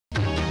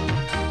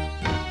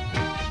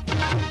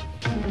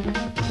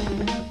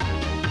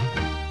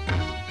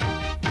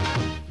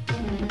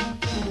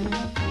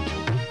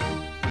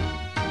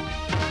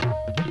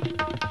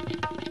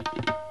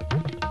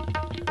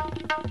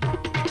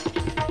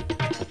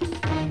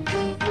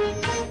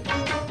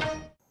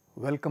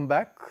Welcome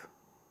back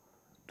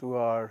to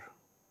our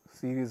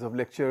series of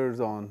lectures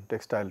on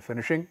textile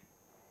finishing.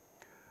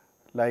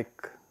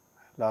 Like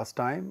last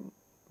time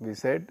we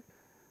said,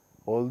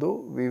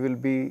 although we will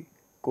be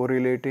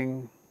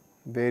correlating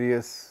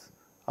various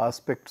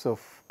aspects of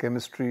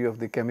chemistry of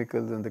the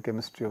chemicals and the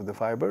chemistry of the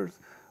fibers,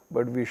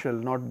 but we shall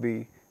not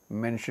be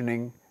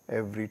mentioning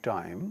every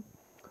time,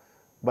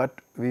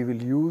 but we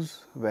will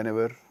use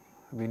whenever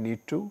we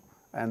need to,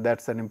 and that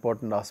is an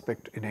important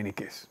aspect in any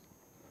case.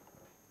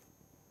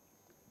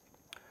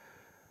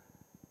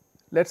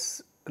 Let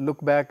us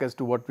look back as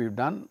to what we have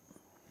done.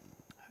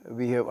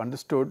 We have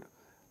understood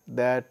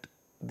that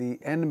the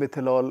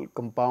N-methylol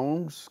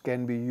compounds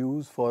can be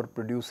used for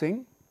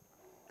producing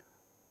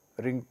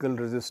wrinkle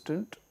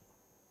resistant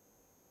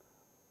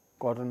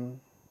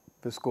cotton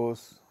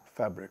viscose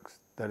fabrics,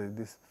 that is,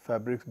 these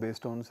fabrics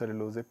based on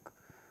cellulosic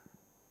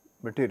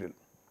material.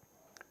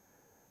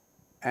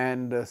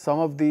 And some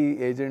of the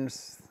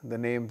agents, the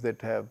names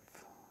that have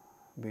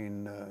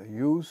been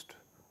used,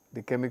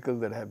 the chemicals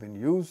that have been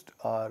used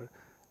are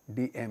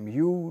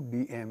DMU,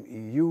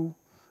 DMEU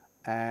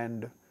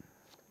and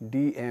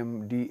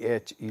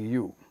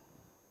DMDHEU.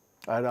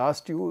 I had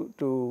asked you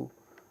to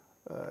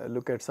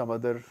look at some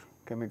other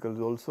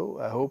chemicals also.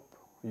 I hope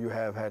you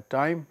have had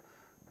time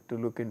to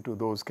look into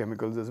those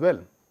chemicals as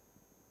well.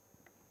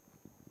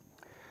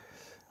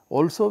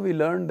 Also, we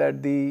learned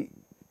that the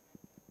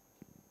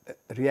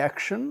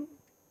reaction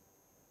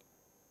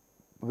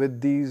with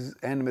these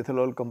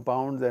N-methylol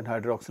compounds and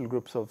hydroxyl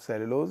groups of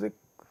cellulosic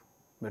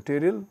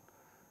material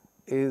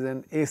is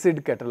an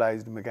acid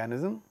catalyzed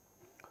mechanism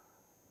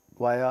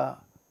via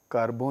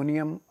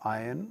carbonium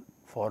ion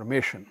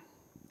formation.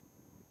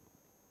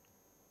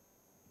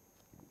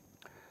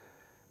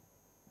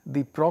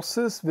 The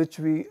process which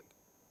we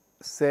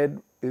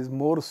said is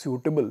more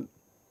suitable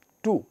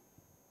to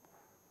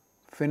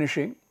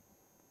finishing,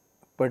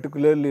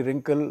 particularly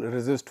wrinkle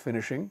resist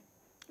finishing,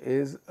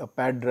 is a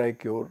pad dry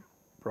cure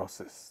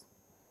process.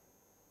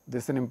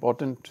 This is an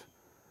important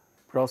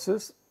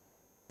process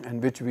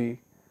and which we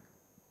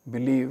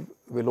believe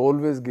will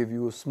always give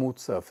you a smooth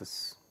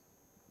surface.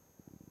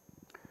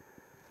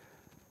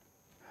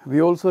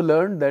 We also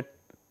learned that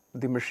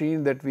the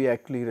machine that we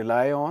actually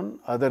rely on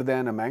other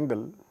than a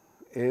mangle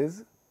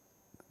is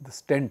the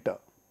stenter,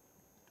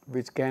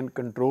 which can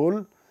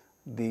control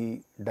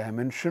the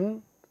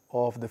dimension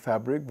of the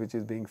fabric which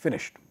is being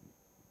finished.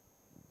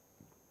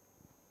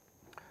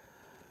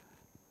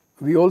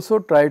 We also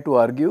try to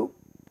argue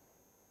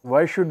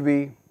why should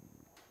we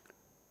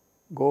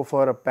go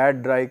for a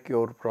pad dry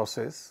cure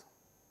process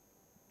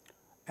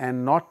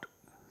and not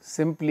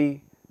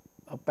simply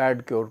a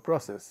pad cure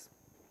process,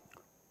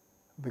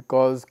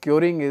 because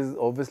curing is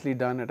obviously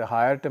done at a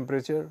higher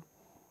temperature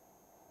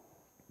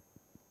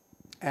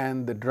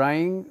and the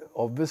drying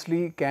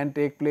obviously can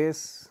take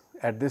place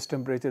at this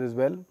temperature as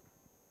well.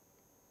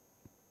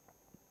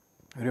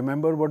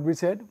 Remember what we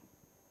said?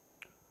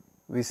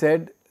 We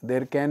said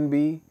there can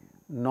be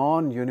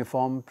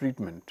non-uniform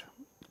treatment,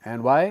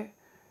 and why?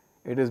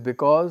 It is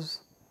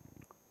because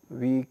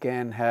we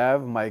can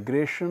have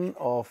migration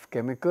of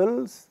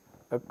chemicals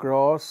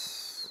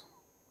across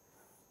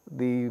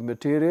the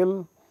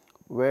material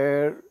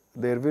where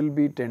there will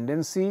be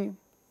tendency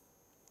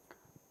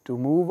to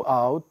move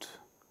out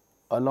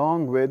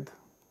along with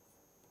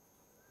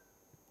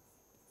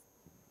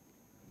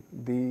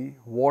the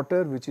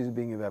water which is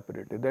being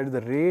evaporated. That is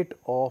the rate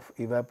of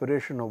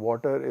evaporation of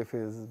water, if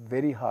is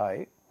very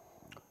high,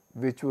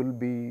 which will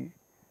be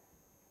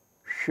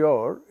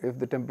sure if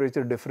the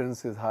temperature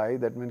difference is high,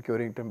 that means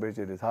curing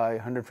temperature is high,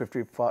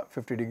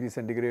 150 degrees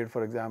centigrade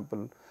for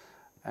example,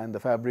 and the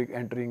fabric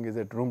entering is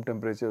at room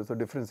temperature, so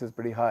difference is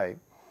pretty high.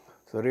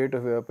 So rate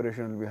of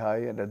evaporation will be high,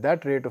 and at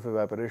that rate of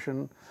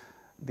evaporation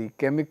the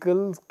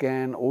chemicals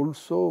can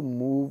also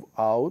move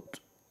out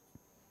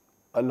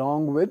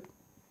along with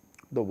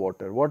the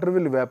water. Water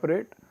will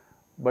evaporate,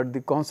 but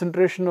the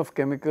concentration of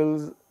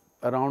chemicals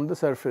around the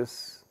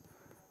surface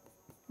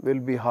will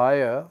be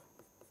higher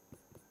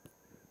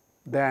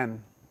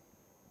than,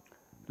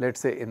 let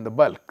us say, in the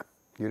bulk.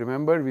 You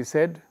remember we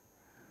said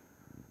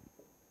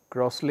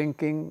cross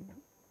linking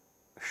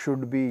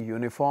should be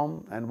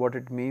uniform, and what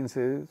it means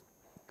is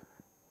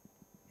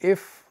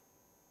if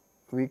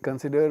we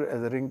consider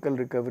as a wrinkle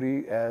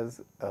recovery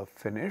as a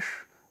finish,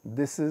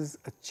 this is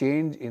a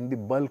change in the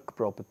bulk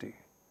property,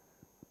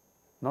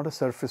 not a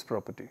surface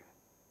property.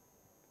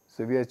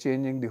 So, we are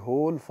changing the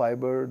whole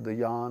fiber, the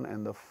yarn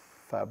and the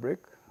fabric,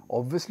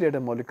 obviously at a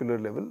molecular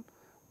level,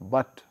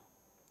 but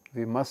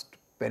we must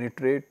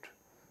penetrate,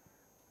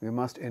 we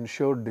must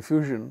ensure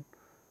diffusion,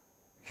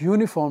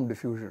 uniform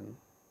diffusion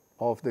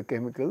of the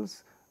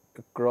chemicals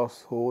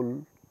across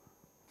whole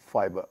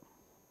fiber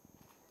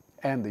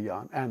and the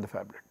yarn and the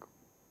fabric.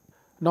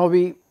 Now,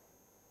 we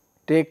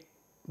take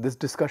this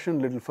discussion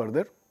a little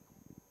further.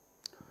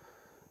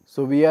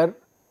 So, we are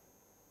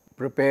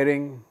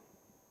preparing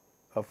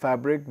a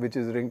fabric which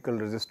is wrinkle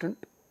resistant.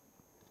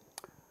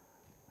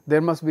 There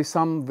must be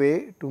some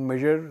way to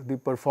measure the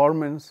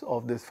performance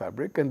of this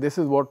fabric, and this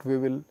is what we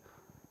will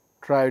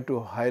try to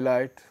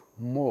highlight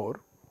more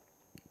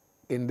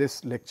in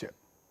this lecture.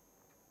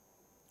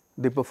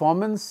 The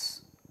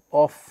performance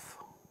of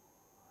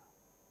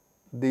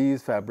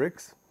these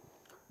fabrics,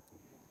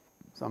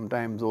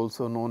 sometimes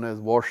also known as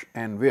wash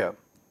and wear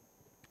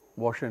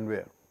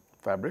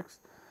fabrics,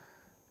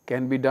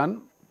 can be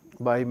done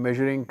by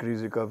measuring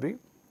crease recovery,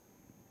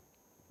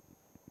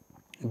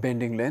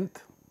 bending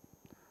length,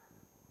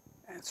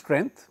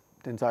 strength,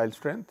 tensile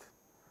strength,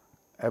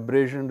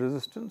 abrasion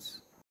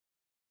resistance.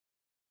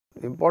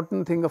 The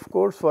important thing of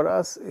course for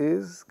us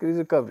is crease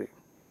recovery,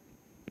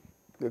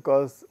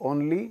 because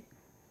only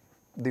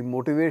the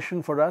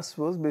motivation for us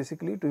was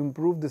basically to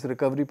improve this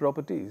recovery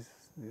properties,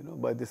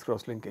 by this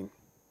cross linking.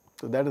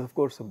 So, that is of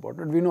course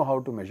important. We know how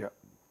to measure.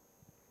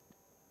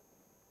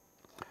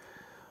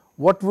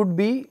 What would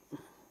be,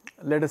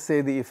 let us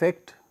say, the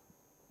effect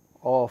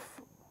of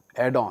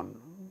add-on?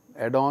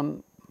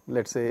 Add-on,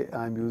 let us say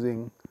I am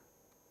using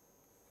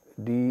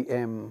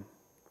DM,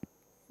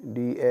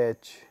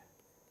 DH,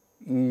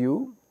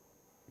 EU.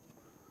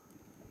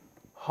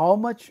 How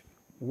much,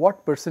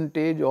 what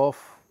percentage of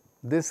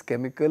this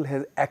chemical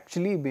has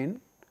actually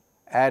been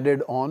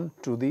added on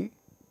to the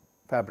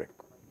fabric?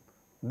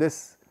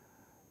 This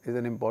is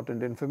an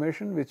important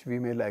information which we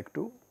may like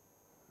to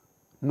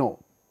know.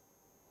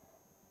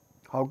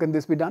 How can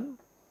this be done?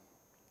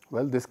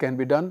 Well, this can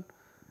be done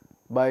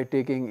by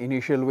taking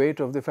initial weight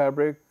of the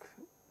fabric,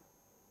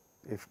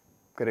 if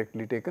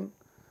correctly taken,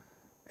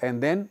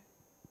 and then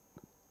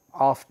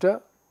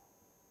after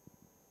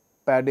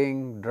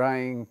padding,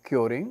 drying,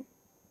 curing,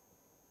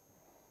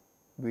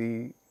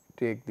 we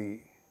take the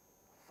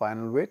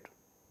final weight,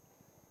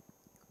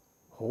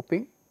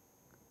 hoping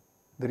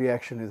the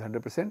reaction is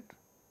 100%,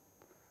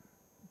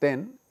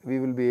 then we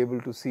will be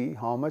able to see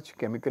how much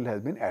chemical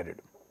has been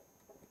added.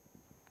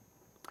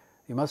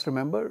 You must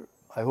remember,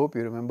 I hope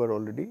you remember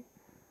already,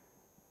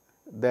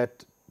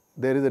 that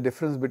there is a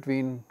difference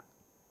between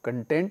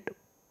content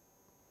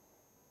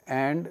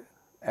and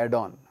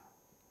add-on.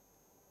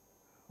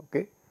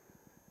 Okay?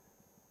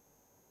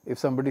 If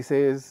somebody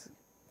says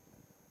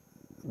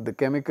the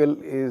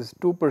chemical is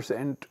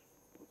 2%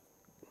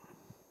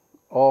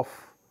 of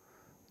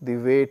the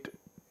weight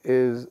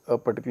is a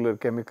particular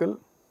chemical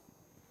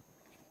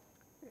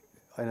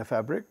in a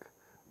fabric,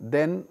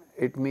 then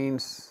it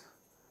means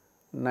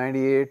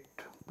 98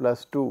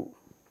 plus 2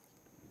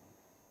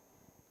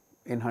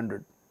 in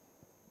 100.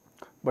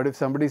 But if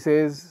somebody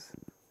says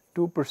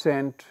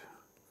 2%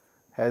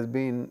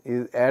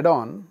 is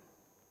add-on,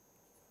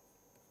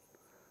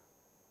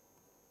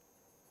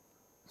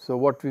 so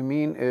what we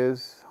mean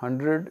is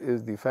 100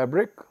 is the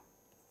fabric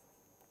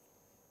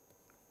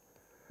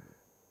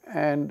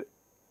and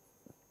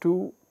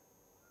 2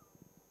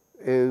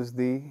 is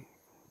the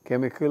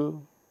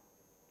chemical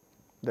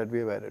that we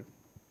have added,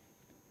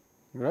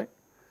 right.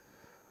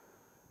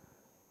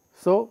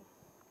 So,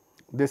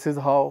 this is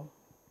how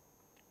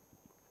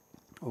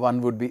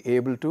one would be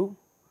able to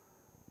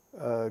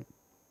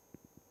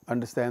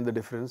understand the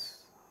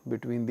difference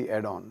between the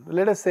add-on.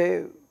 Let us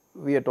say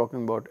we are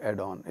talking about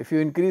add-on. If you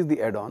increase the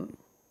add-on,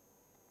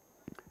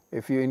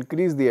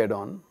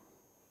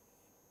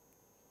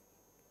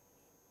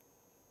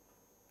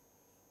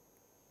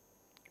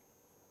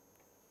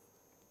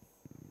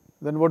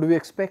 then what do we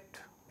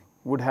expect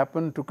would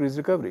happen to crease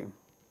recovery?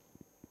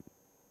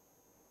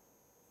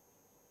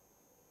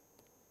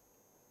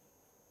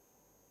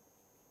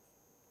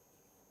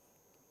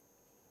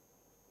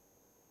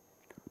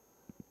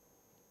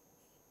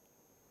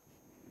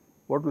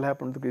 What will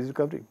happen to crease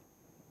recovery?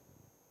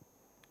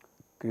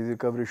 Crease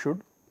recovery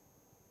should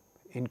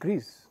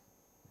increase,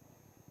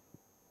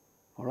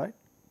 all right.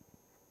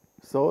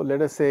 So,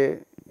 let us say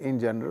in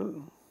general,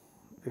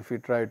 if we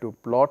try to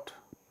plot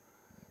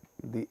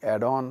the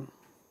add-on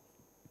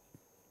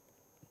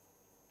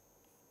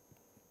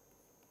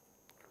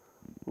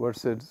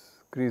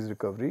versus crease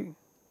recovery,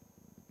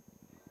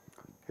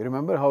 you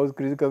remember how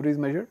crease recovery is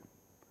measured?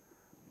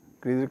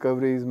 Crease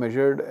recovery is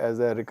measured as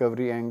a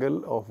recovery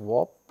angle of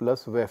warp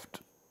plus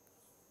weft,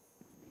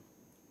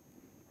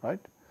 right.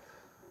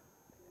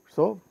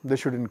 So, this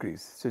should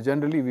increase. So,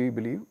 generally we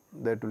believe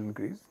that will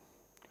increase,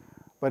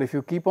 but if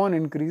you keep on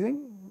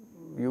increasing,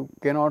 you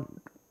cannot,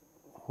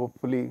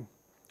 hopefully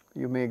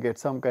you may get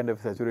some kind of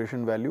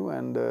saturation value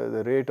and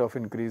the rate of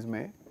increase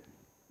may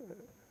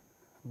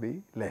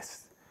be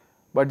less.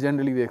 But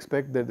generally we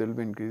expect that there will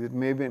be increase. It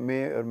may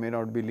or may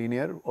not be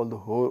linear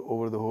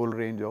over the whole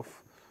range of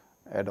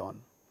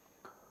add-on,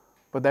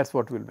 but that is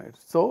what we will measure.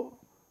 So,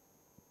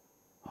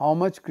 how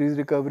much crease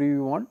recovery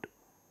you want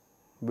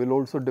will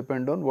also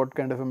depend on what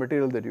kind of a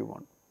material that you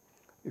want.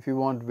 If you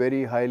want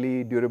very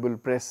highly durable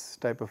press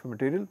type of a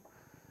material,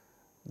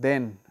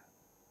 then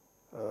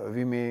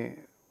we may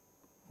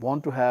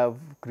want to have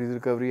crease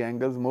recovery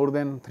angles more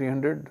than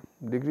 300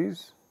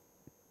 degrees.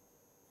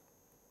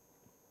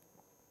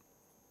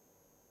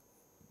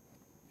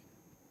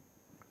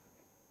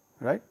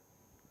 Right?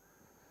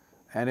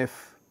 And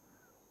if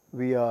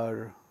we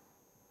are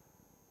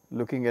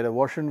looking at a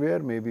wash and wear,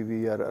 maybe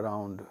we are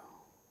around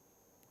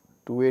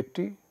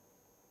 280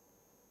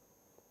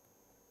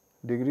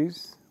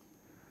 degrees.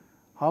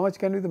 How much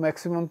can be the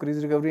maximum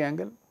crease recovery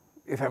angle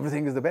if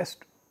everything is the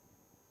best?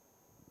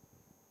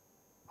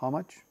 How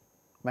much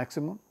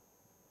maximum?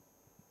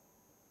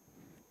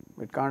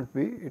 It can't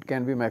be, it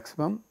can be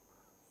maximum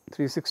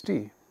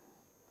 360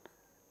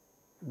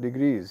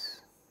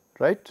 degrees,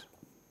 right?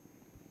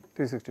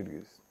 360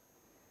 degrees.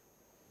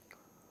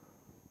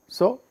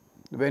 So,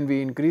 when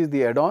we increase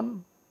the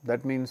add-on,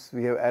 that means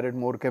we have added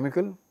more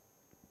chemical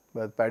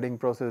by padding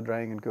process,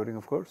 drying and curing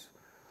of course,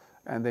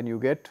 and then you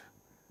get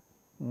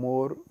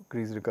more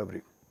crease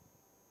recovery.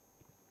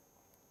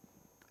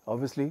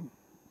 Obviously,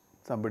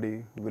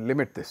 somebody will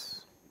limit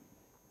this.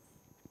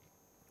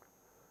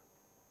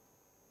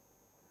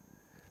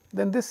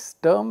 Then this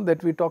term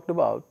that we talked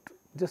about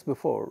just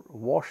before,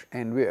 wash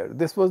and wear,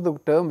 this was the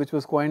term which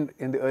was coined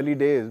in the early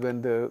days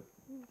when the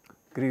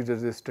grease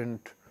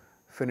resistant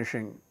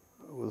finishing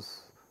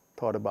was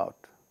thought about.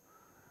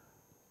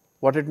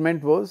 What it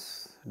meant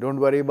was, don't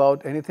worry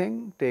about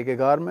anything, take a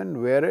garment,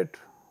 wear it,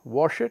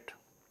 wash it,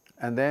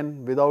 and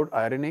then without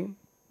ironing,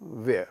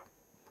 wear.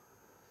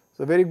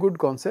 So, very good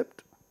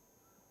concept,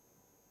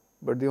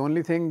 but the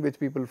only thing which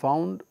people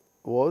found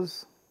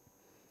was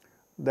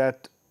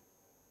that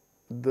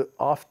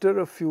after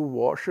a few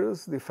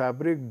washes, the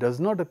fabric does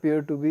not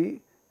appear to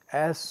be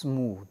as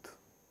smooth,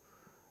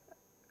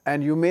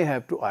 and you may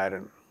have to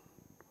iron.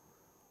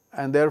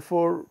 And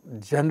therefore,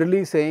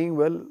 generally saying,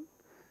 well,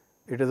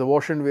 it is a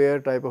wash and wear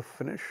type of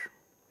finish,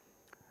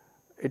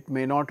 it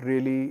may not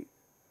really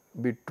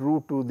be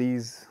true to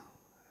these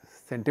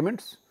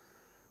sentiments,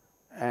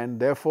 and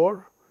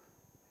therefore,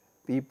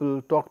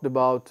 people talked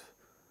about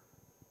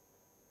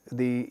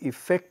the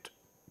effect,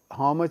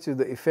 how much is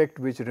the effect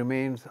which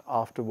remains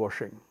after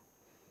washing.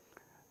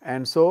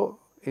 And so,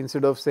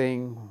 instead of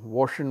saying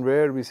wash and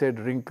wear, we said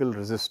wrinkle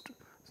resist.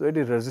 So, it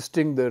is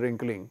resisting the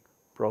wrinkling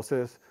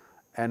process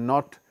and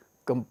not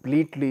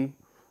completely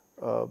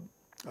a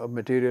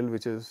material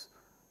which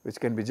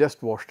can be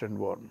just washed and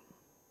worn.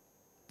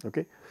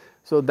 Okay.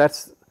 So, that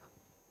is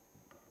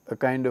a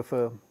kind of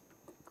a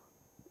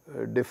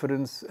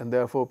difference, and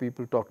therefore,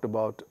 people talked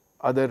about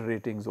other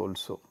ratings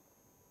also.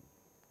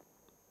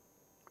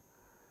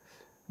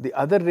 The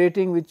other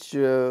rating which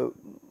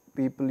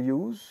people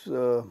use,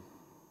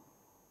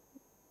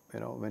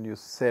 when you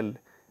sell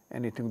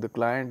anything to the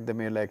client, they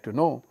may like to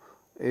know,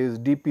 is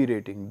DP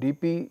rating.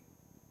 DP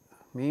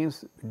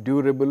means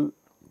durable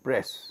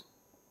press.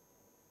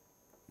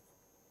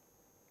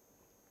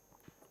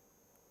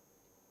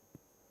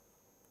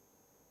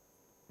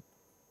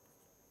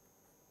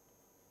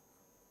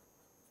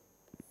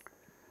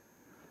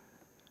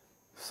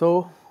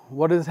 So,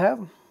 what does it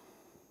have?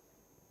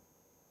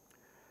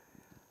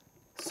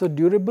 So,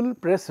 durable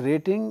press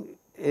rating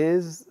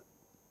is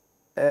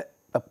a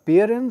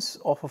appearance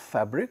of a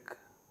fabric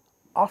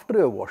after you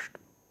have washed.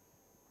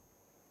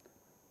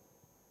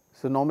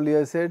 So, normally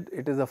I said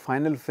it is a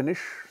final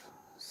finish.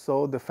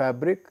 So, the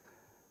fabric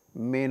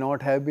may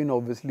not have been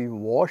obviously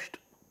washed,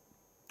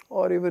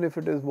 or even if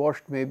it is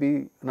washed,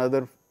 maybe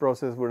another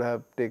process would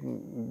have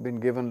been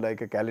given,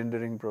 like a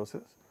calendering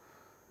process.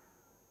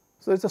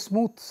 So, it is a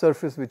smooth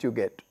surface which you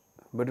get,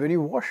 but when you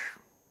wash,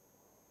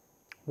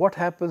 what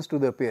happens to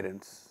the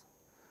appearance?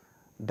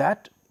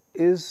 That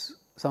is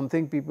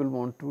something people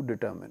want to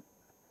determine.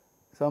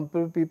 Some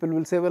people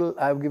will say, well,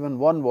 I have given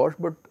one wash,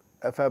 but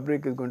a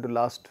fabric is going to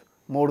last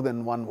more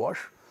than one wash,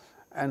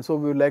 and so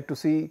we would like to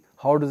see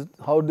how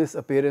this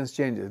appearance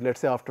changes. Let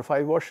us say after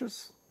 5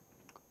 washes.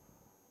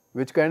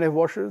 Which kind of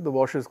washes? The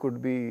washes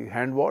could be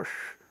hand wash,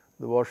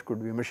 the wash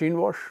could be machine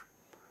wash,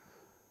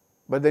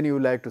 but then you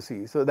would like to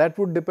see. So, that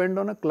would depend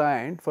on a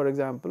client. For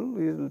example,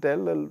 we will tell,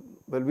 well,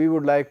 we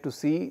would like to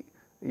see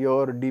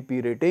your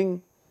DP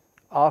rating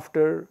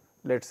after,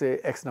 let us say,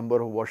 X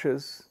number of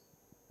washes,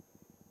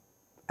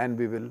 and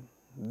we will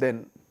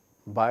then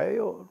buy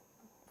your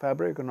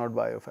fabric or not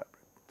buy your fabric.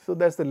 So,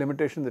 that is the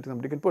limitation that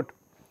somebody can put.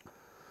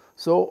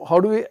 So,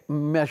 how do we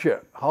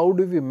measure? How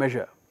do we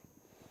measure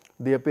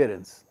the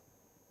appearance?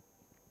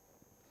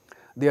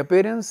 The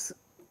appearance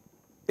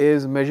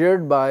is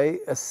measured by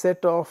a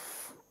set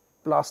of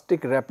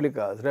plastic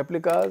replicas.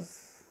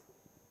 Replicas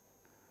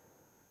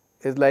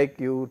is like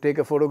you take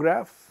a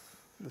photograph,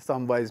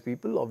 some wise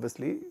people,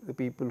 obviously the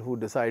people who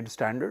decide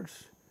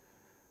standards,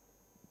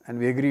 and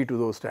we agree to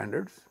those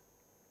standards.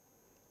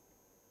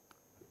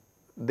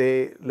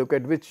 They look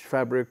at which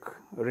fabric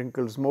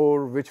wrinkles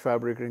more, which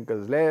fabric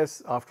wrinkles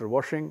less after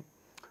washing,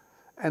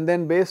 and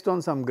then based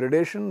on some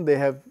gradation they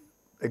have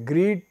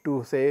agreed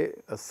to say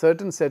a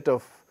certain set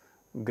of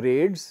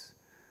grades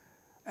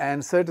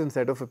and certain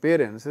set of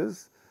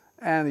appearances,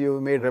 and you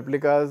made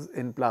replicas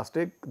in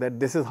plastic that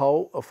this is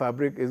how a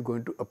fabric is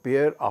going to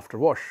appear after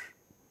wash.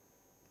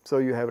 So,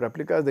 you have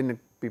replicas, then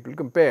people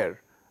compare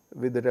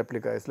with the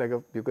replica. It is like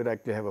you could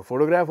actually have a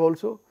photograph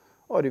also,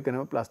 or you can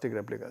have plastic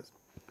replicas.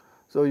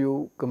 So,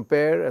 you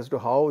compare as to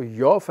how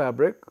your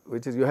fabric,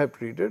 which is you have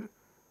treated,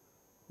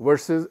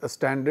 versus a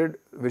standard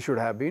which should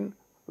have been,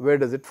 where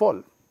does it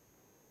fall?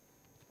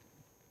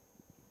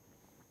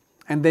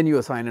 And then you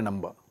assign a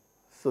number.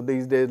 So,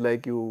 these days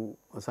like you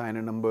assign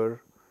a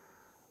number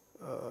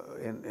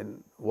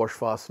in wash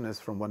fastness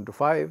from 1 to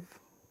 5.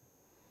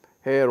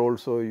 Here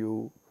also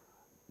you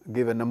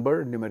give a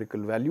number,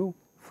 numerical value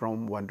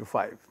from 1 to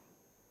 5.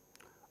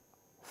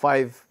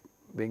 5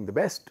 being the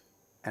best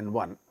and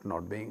 1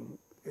 not being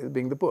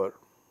the poor.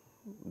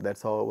 That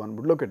is how one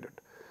would look at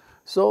it.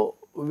 So,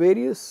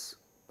 various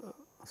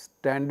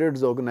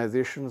standards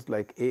organizations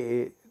like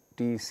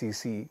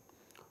AATCC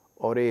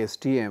or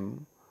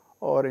ASTM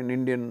or in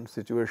Indian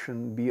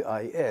situation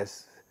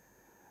BIS,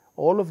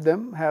 all of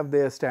them have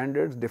their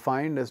standards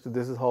defined as to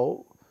this is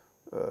how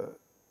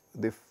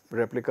the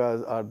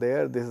replicas are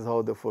there, this is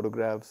how the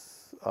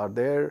photographs are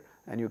there,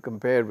 and you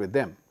compare with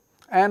them.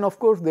 And of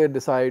course, they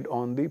decide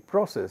on the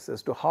process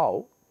as to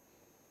how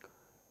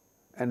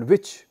and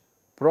which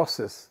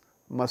process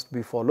must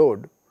be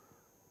followed,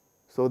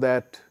 so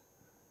that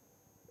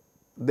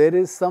there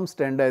is some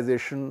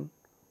standardization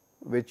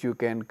which you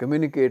can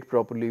communicate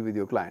properly with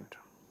your client.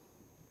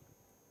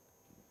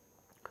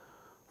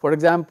 For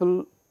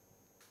example,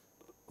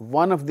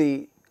 one of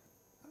the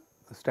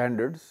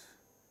standards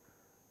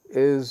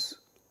is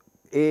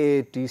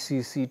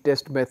AATCC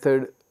test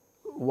method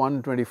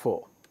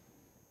 124.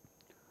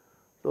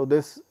 So,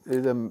 this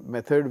is a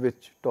method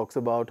which talks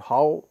about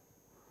how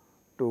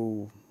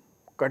to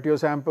cut your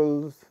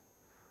samples,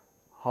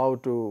 how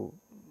to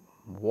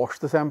wash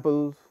the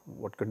samples,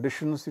 what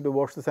conditions you to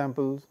wash the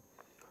samples,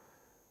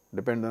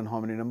 depends on how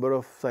many number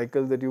of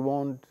cycles that you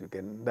want, you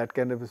can that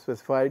kind of be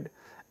specified,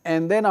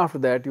 and then after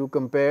that you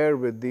compare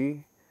with the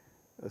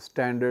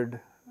standard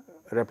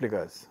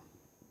replicas.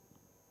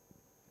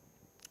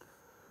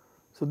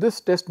 So, this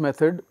test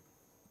method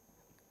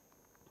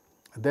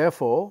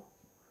therefore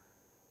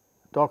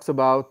talks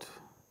about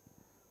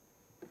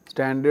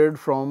standard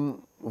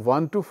from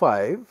 1 to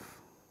 5,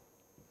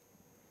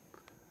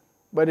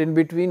 but in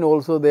between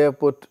also they have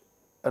put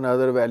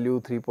another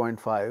value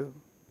 3.5,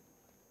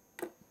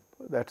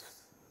 that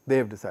is they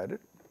have decided.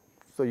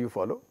 So, you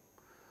follow.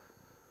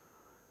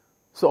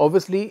 So,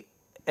 obviously,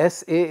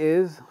 SA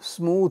is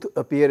smooth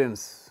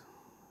appearance.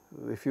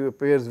 If you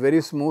appears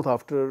very smooth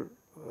after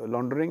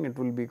laundering, it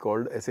will be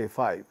called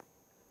SA5.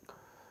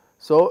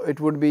 So, it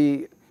would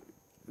be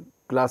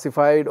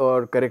classified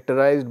or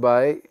characterized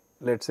by,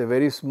 let us say,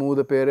 very smooth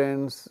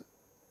appearance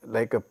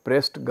like a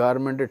pressed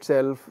garment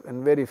itself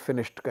and very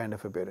finished kind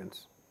of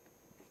appearance.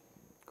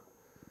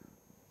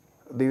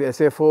 The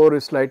SA4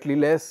 is slightly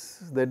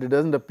less, that it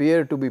does not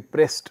appear to be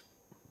pressed,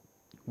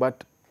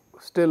 but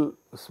still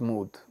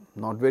smooth,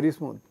 not very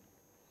smooth.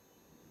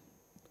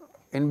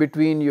 In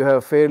between you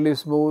have fairly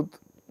smooth,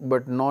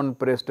 but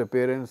non-pressed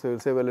appearance. So, you will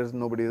say, well,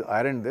 nobody has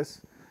ironed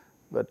this,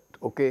 but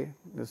okay,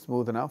 it is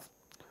smooth enough.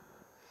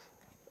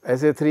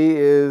 SA3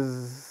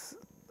 is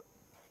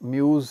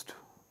mused,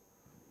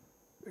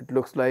 it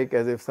looks like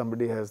as if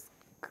somebody has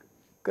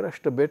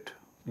crushed a bit,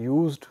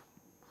 used,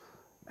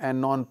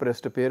 and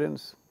non-pressed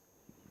appearance.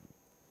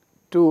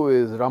 2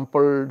 is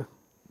rumpled,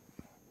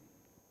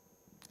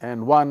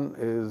 and 1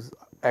 is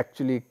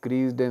actually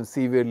creased and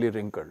severely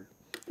wrinkled.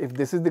 If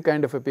this is the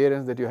kind of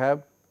appearance that you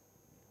have,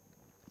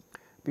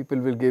 people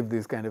will give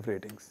these kind of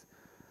ratings.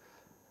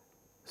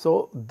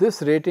 So,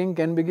 this rating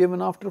can be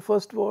given after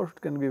first wash,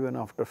 it can be given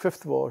after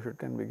fifth wash, it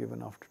can be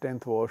given after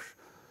 10th wash,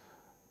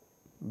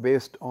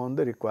 based on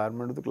the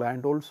requirement of the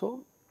client also.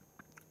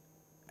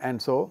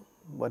 And so,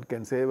 one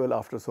can say, well,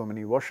 after so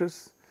many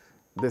washes,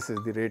 this is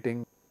the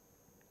rating.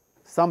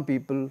 Some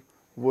people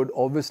would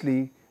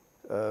obviously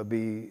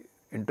be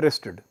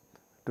interested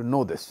to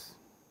know this,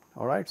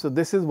 all right. So,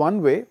 this is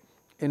one way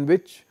in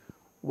which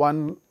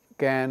one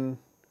can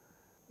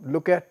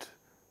look at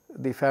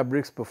the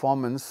fabric's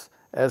performance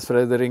as far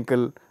as the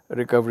wrinkle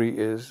recovery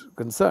is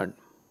concerned.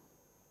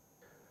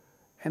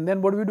 And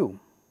then what do we do?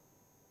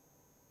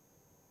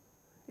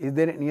 Is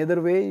there any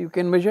other way you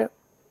can measure?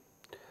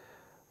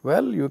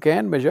 Well, you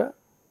can measure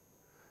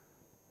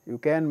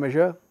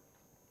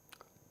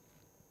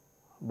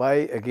by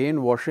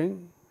again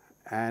washing,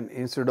 and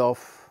instead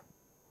of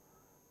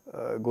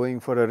going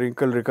for a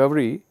wrinkle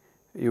recovery,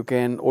 you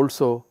can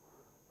also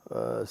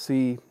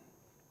see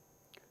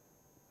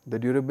the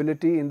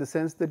durability in the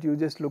sense that you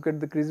just look at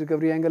the crease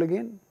recovery angle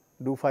again,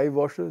 do 5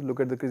 washes,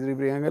 look at the crease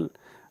recovery angle.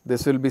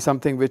 This will be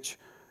something which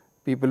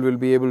people will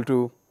be able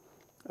to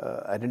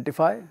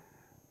identify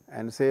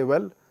and say,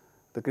 well,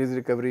 the crease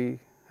recovery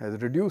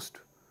has reduced,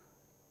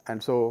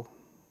 and so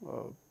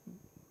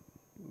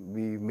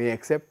we may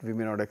accept, we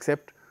may not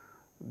accept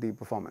the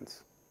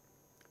performance.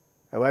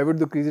 Why would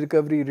the crease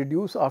recovery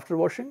reduce after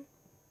washing?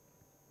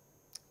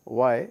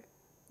 Why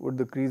would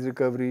the crease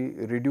recovery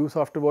reduce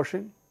after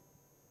washing?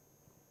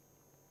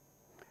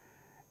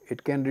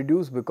 It can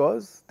reduce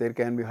because there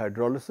can be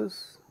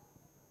hydrolysis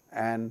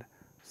and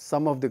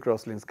some of the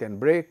crosslinks can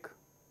break.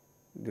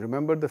 You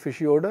remember the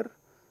fishy odor?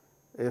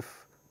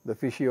 If the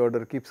fishy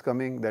odor keeps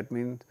coming, that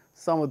means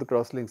some of the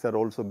crosslinks are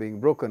also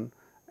being broken,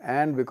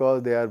 and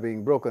because they are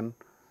being broken,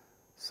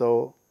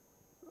 so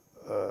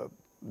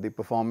the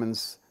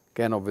performance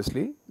can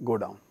obviously go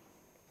down.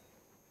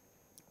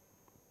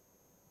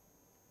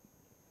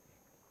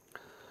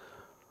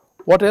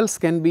 What else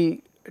can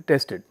be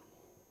tested?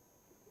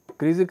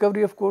 Crease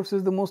recovery, of course,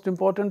 is the most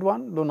important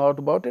one, no doubt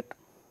about it.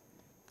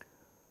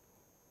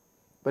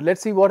 But let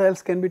us see what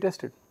else can be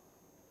tested.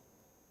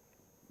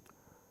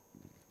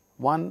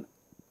 One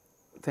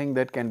thing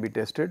that can be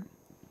tested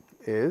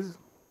is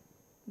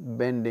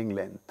bending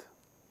length.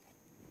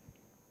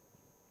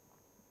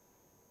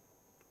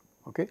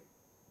 Okay.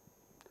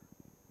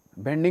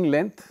 Bending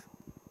length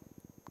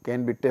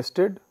can be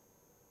tested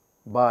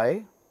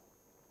by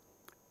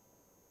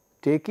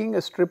taking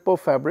a strip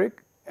of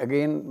fabric,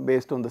 again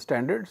based on the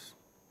standards.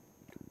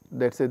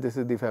 Let us say this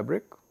is the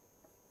fabric.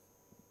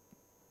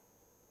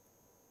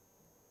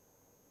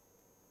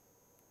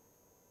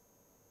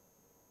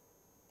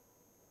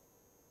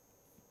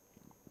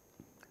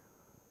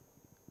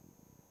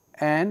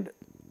 And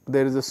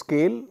there is a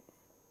scale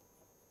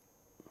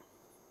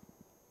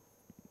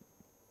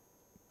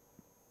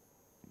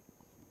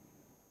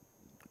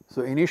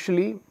So,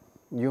 initially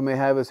you may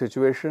have a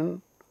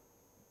situation,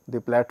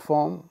 the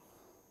platform,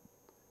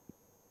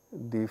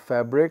 the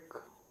fabric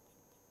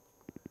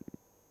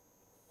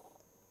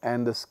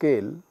and the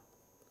scale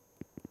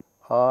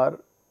are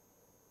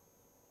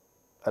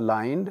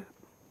aligned,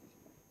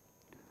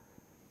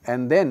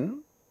 and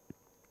then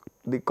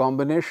the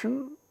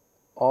combination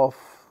of,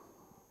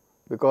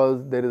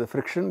 because there is a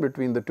friction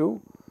between the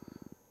two,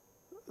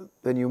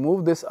 when you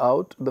move this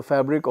out, the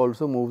fabric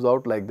also moves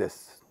out like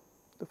this.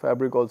 The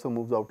fabric also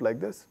moves out like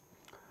this,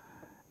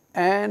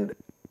 and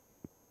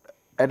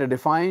at a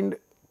defined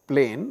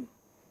plane,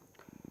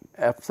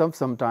 after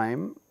some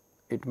time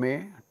it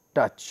may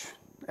touch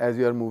as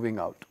you are moving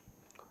out.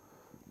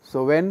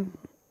 So, when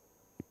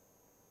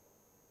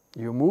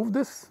you move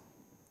this,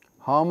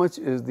 how much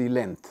is the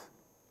length?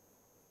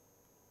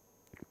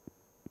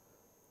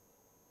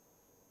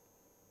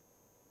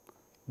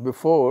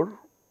 Before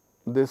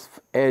this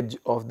edge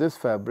of this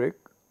fabric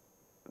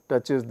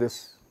touches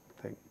this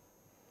thing.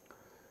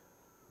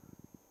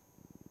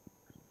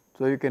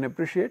 So, you can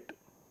appreciate,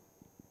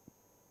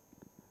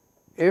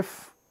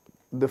 if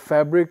the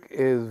fabric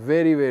is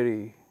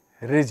very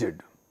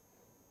rigid,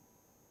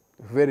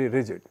 very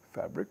rigid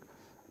fabric,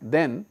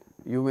 then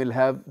you will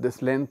have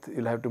this length, you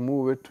will have to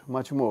move it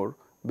much more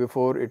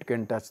before it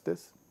can touch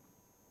this.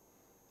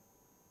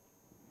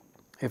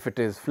 If it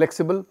is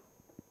flexible,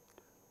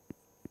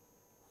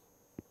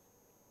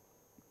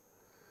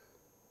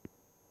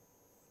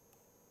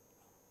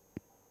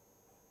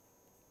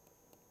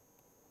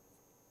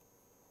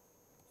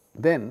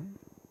 then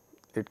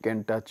it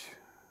can touch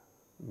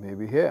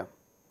maybe here.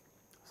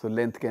 So,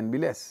 length can be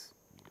less.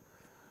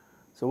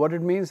 So, what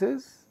it means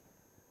is,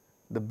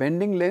 the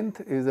bending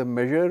length is a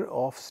measure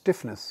of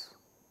stiffness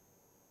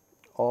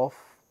of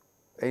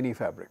any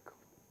fabric.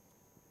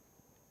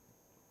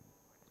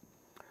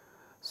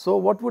 So,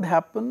 what would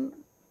happen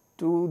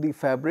to the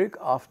fabric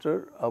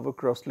after our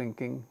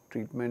cross-linking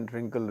treatment,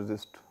 wrinkle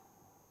resist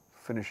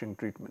finishing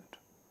treatment?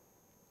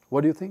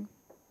 What do you think?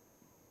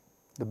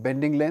 The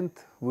bending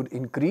length would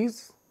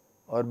increase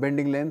or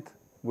bending length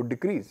would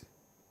decrease?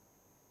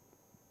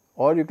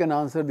 Or you can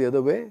answer the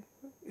other way,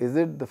 is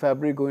it the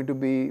fabric going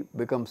to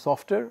become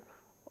softer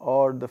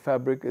or the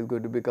fabric is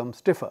going to become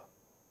stiffer?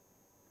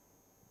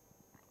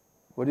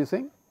 What do you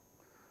think?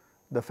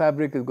 The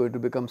fabric is going to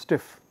become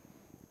stiff.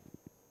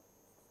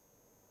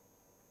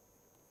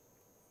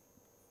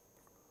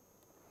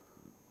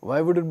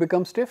 Why would it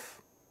become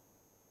stiff?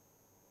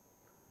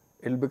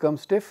 It will become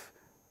stiff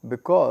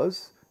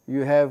because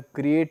you have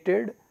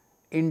created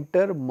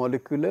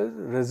intermolecular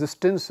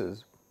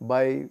resistances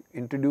by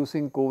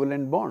introducing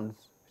covalent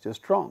bonds which are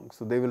strong.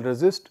 So, they will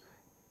resist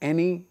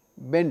any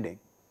bending.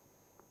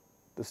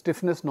 The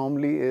stiffness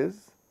normally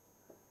is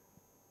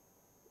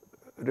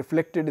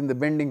reflected in the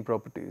bending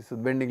properties. So,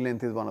 bending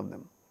length is one of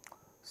them.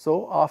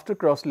 So, after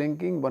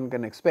cross-linking, one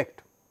can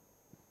expect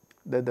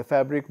that the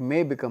fabric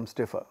may become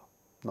stiffer.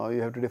 Now, you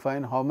have to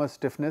define how much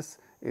stiffness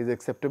is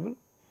acceptable.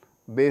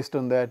 Based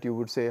on that, you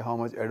would say how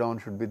much add-on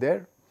should be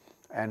there,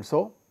 and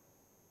so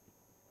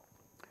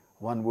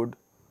one would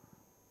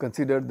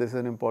consider this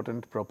an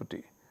important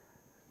property.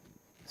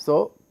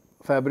 So,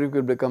 fabric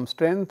will become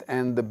strength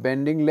and the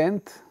bending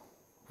length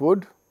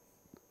would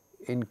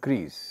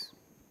increase,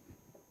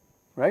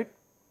 right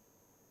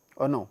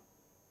or no?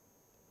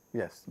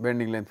 Yes,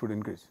 bending length would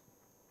increase.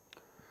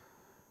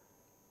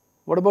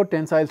 What about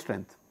tensile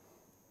strength?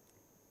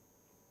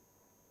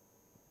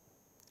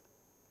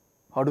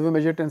 How do we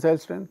measure tensile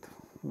strength?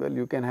 Well,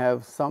 you can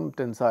have some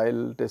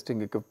tensile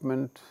testing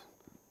equipment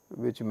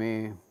which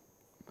may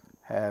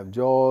have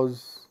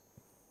jaws.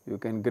 You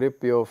can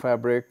grip your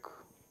fabric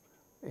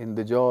in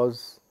the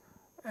jaws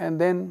and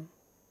then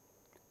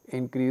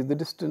increase the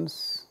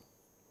distance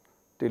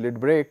till it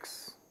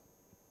breaks,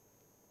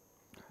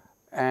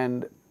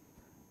 and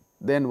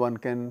then one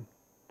can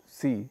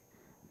see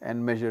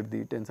and measure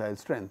the tensile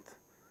strength.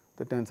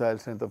 The tensile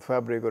strength of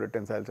fabric or a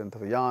tensile strength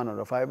of a yarn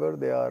or a fiber,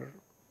 they are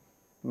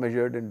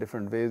measured in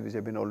different ways which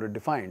have been already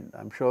defined.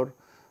 I am sure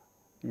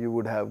you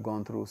would have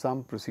gone through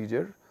some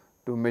procedure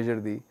to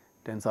measure the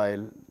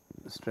tensile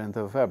strength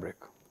of a fabric.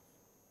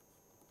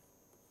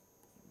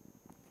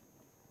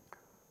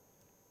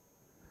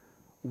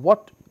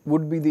 what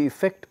would be the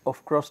effect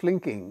of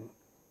cross-linking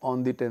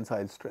on the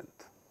tensile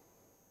strength?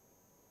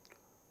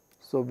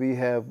 So, we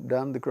have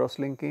done the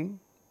cross-linking.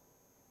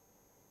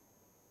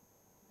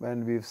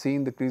 When we have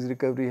seen the crease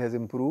recovery has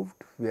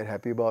improved, we are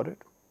happy about it.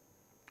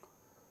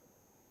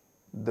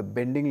 The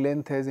bending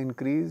length has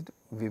increased,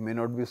 we may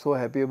not be so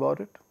happy about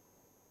it,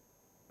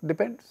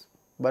 depends,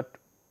 but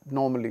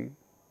normally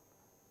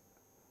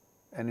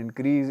an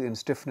increase in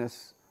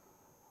stiffness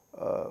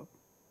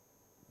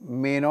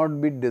may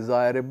not be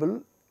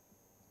desirable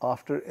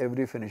after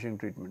every finishing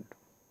treatment.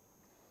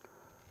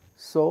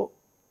 So,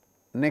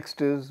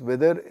 next is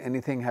whether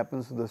anything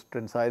happens to the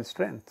tensile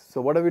strength.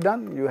 So, what have we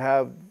done? You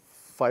have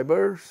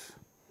fibers,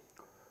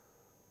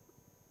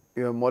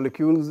 you have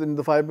molecules in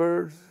the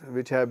fibers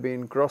which have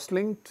been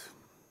cross-linked.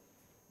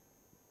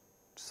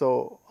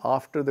 So,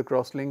 after the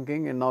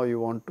cross-linking, and now you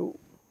want to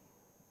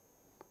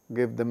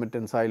give them a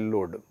tensile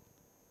load,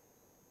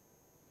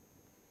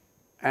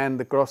 and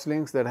the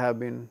cross-links that have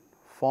been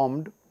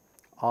formed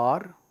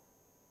are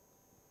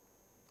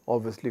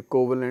obviously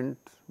covalent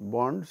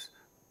bonds,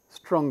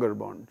 stronger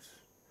bonds.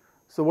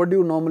 So, what do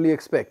you normally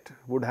expect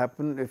would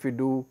happen if we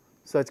do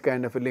such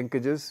kind of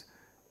linkages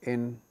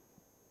in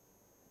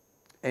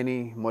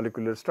any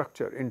molecular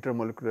structure,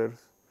 intermolecular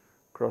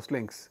cross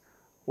links?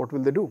 What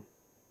will they do?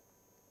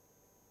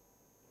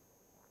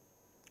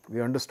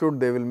 We understood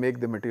they will make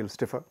the material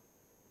stiffer,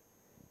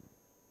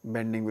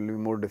 bending will be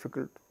more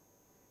difficult.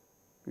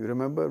 You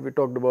remember we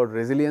talked about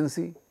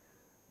resiliency,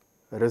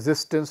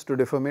 resistance to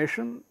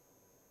deformation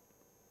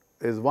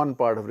is one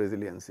part of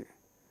resiliency,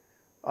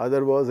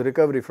 other was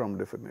recovery from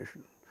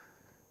deformation.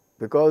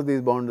 Because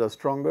these bonds are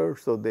stronger,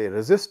 so they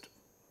resist,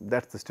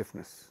 that is the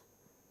stiffness.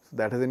 So,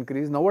 that has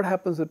increased. Now, what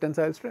happens to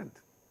tensile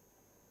strength?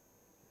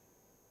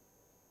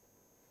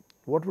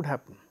 What would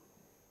happen?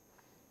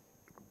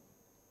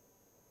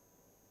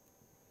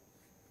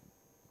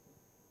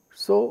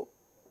 So,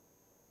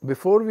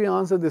 before we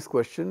answer this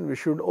question, we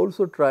should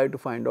also try to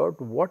find out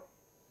what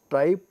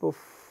type of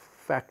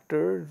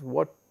factors,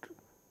 what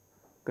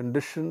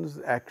conditions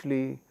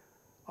actually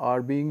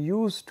are being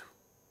used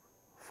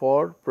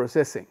for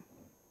processing.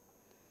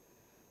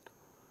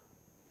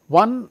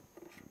 One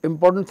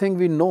important thing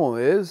we know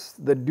is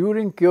that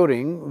during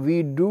curing,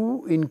 we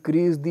do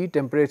increase the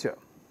temperature.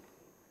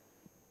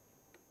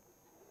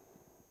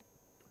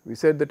 We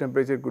said the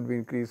temperature could be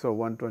increased from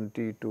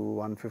 120 to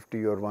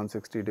 150 or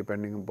 160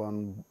 depending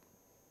upon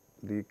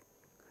the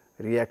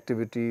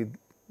reactivity,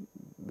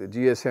 the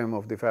GSM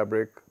of the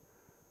fabric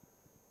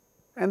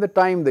and the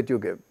time that you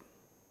give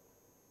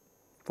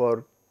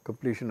for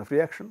completion of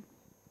reaction.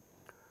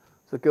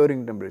 So,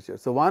 curing temperature.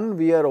 So, one,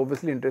 we are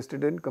obviously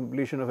interested in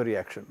completion of a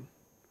reaction,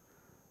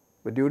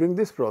 but during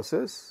this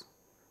process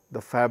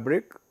the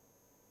fabric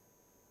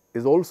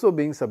is also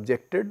being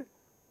subjected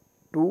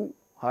to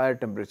higher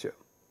temperature.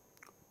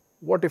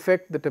 What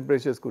effect the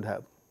temperatures could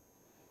have?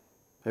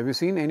 Have you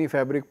seen any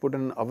fabric put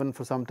in an oven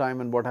for some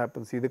time and what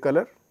happens? See the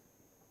color?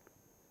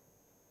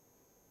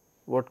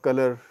 What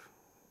color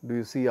do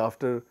you see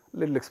after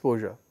little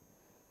exposure?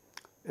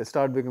 It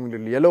starts becoming a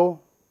little yellow,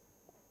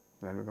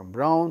 then become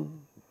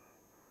brown.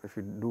 If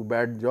you do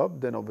bad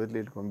job, then obviously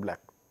it will become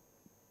black.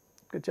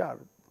 Okay, char.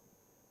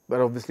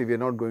 But obviously we are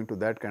not going to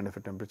that kind of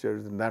a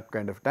temperatures in that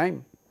kind of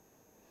time.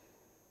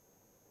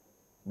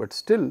 But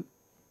still,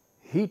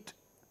 heat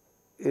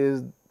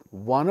is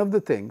one of the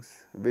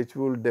things which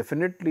will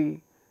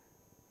definitely,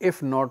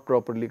 if not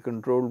properly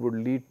controlled, would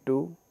lead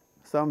to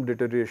some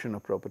deterioration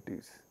of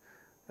properties.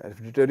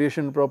 If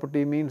deterioration of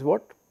property means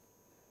what?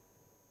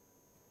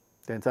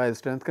 Tensile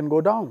strength can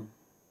go down.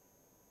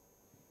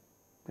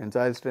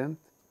 Tensile strength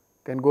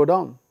can go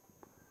down,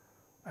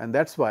 and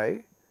that is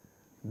why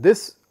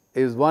this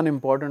is one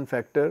important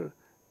factor.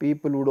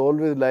 People would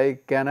always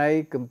like, can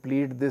I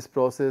complete this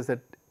process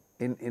at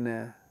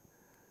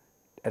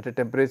a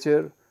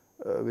temperature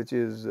which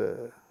is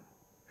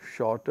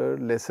shorter,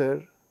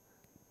 lesser,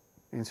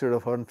 instead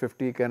of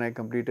 150, can I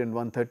complete in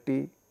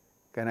 130,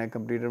 can I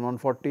complete in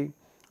 140?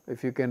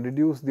 If you can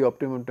reduce the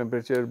optimum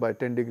temperature by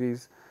 10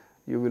 degrees,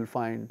 you will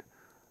find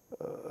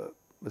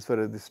as far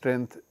as the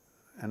strength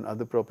and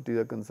other properties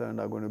are concerned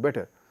are going to be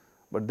better.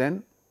 But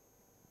then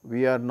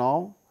we are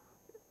now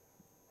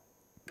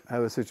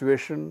have a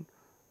situation,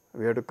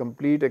 we have to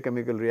complete a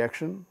chemical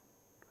reaction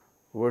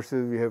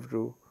versus we have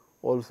to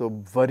also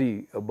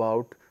worry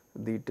about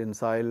the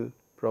tensile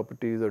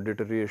properties or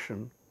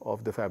deterioration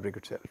of the fabric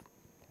itself.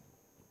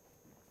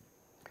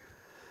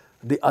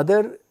 The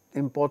other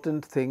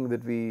important thing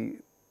that we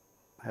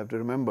have to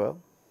remember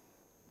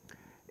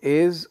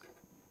is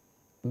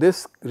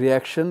this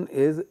reaction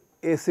is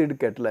acid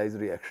catalyzed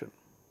reaction.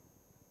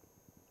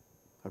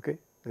 Okay?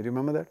 Do you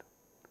remember that?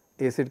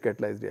 Acid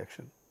catalyzed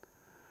reaction.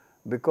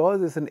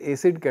 Because it is an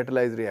acid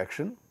catalyzed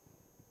reaction,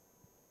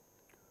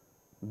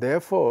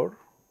 therefore,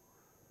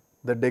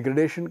 the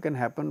degradation can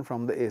happen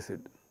from the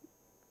acid.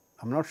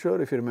 I am not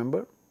sure if you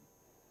remember,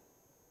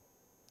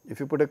 if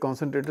you put a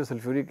concentrated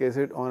sulfuric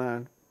acid on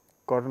a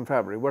cotton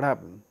fabric, what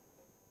happens?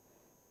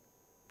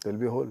 There will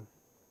be a hole.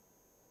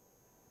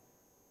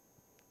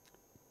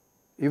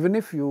 Even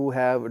if you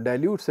have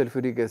dilute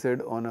sulfuric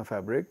acid on a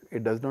fabric,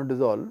 it does not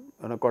dissolve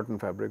on a cotton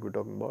fabric we are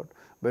talking about,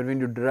 but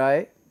when you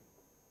dry,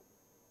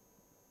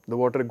 the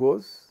water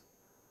goes.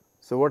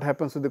 So, what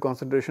happens to the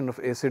concentration of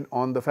acid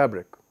on the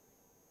fabric?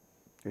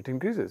 It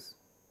increases,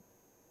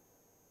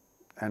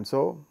 and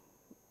so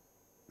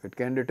it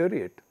can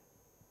deteriorate.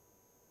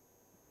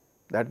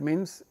 That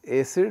means,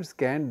 acids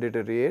can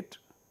deteriorate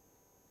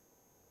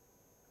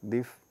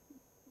the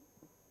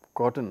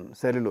cotton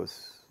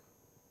cellulose,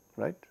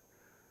 right.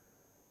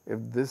 If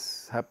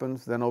this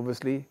happens, then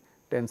obviously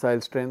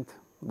tensile strength,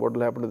 what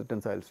will happen to the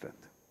tensile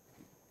strength?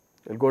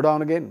 It will go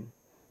down again.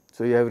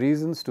 So, you have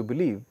reasons to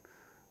believe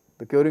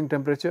the curing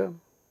temperature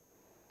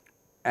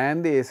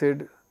and the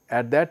acid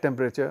at that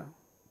temperature,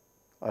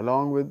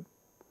 along with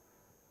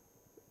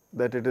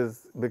that it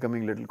is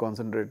becoming little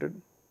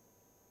concentrated,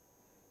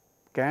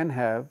 can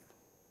have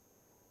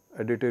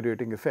a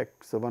deteriorating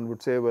effect. So, one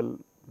would say, well,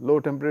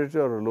 low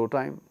temperature or low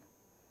time,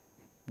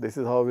 this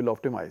is how we will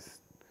optimize.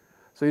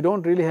 So, you do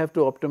not really have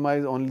to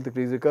optimize only the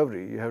crease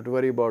recovery, you have to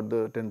worry about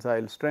the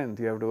tensile strength,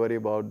 you have to worry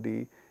about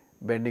the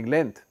bending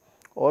length,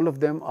 all of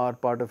them are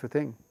part of a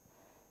thing.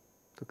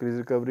 So, crease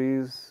recovery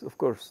is of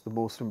course, the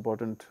most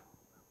important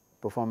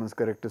performance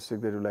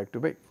characteristic that you like to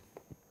make.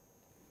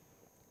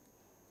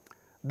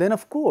 Then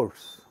of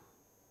course,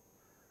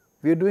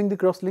 we are doing the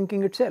cross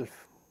linking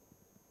itself.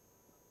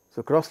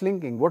 So, cross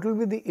linking, what will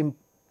be the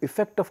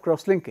effect of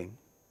cross linking?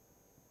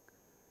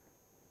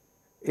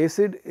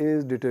 Acid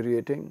is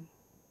deteriorating,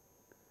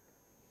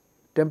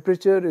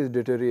 temperature is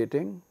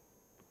deteriorating.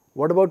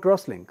 What about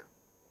cross link?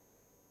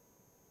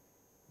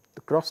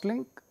 The cross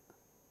link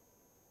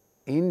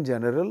in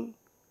general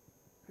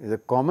is a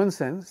common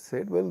sense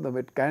said, well,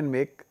 it can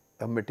make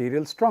a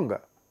material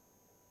stronger,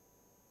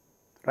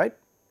 right?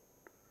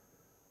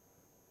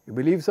 You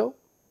believe so?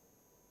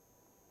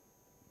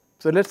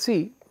 So, let us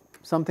see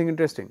something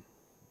interesting.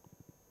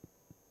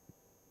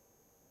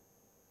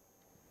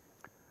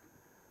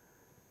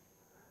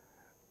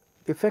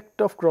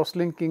 Effect of cross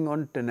linking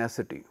on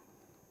tenacity.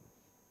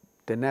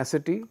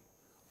 Tenacity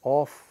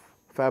of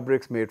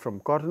fabrics made from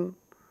cotton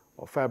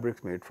or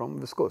fabrics made from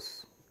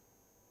viscose.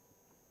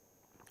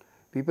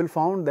 People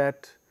found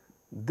that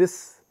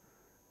this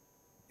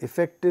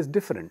effect is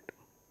different.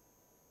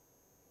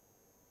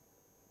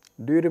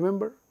 Do you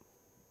remember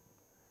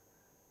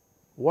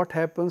what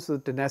happens to the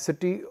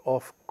tenacity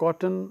of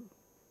cotton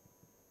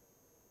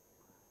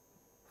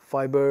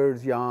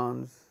fibers,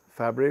 yarns,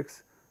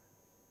 fabrics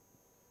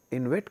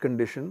in wet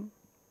condition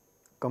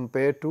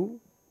compared to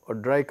a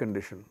dry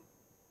condition?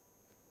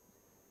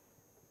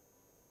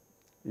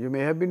 You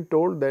may have been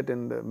told that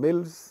in the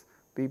mills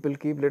people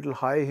keep little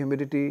high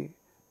humidity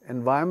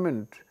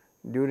environment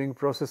during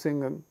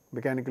processing and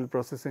mechanical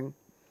processing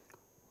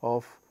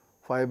of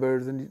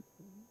fibers and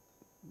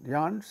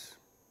yarns.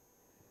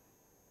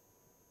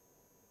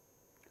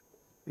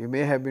 You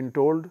may have been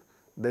told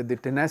that the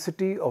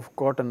tenacity of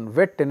cotton,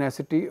 wet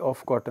tenacity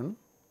of cotton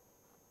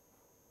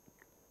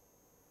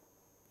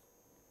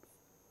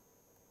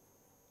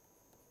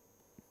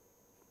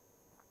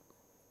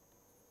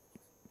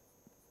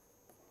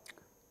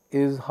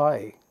is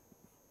high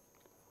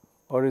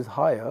or is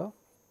higher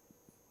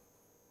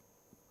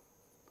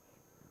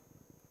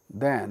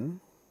than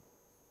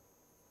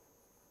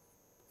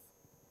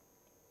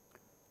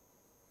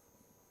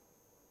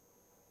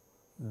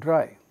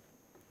dry.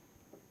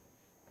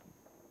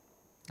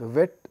 The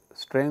wet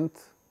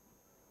strength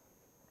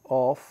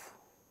of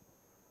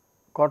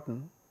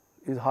cotton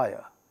is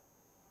higher.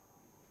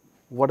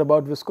 What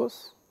about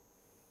viscose?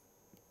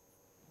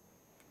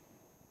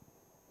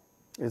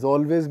 It has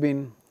always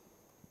been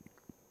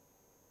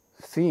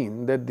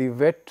seen that the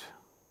wet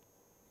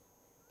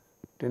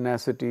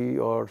tenacity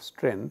or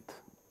strength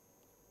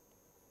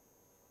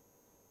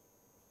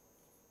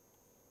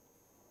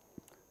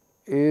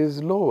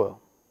is lower.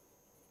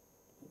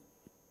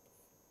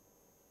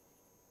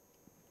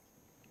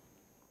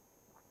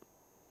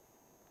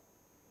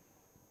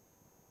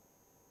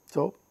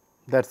 So,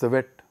 that is the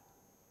wet.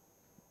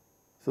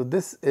 So,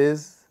 this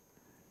is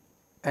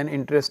an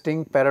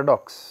interesting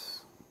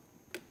paradox.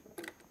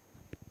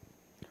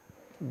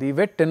 The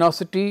wet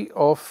tenacity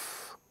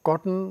of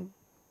cotton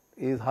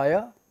is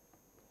higher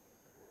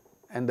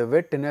and the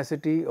wet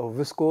tenacity of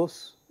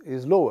viscose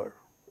is lower.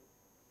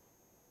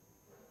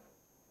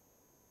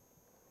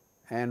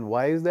 And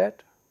why is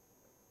that?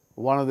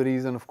 One of the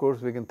reasons of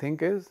course, we can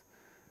think is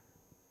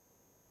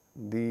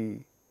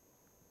the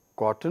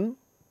cotton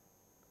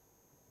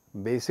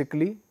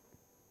basically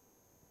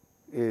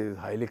is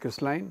highly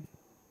crystalline,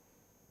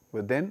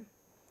 but then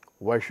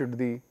why should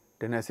the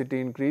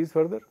tenacity increase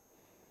further?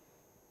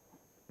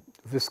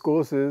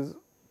 Viscose is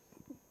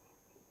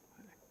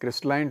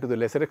crystalline to the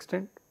lesser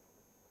extent.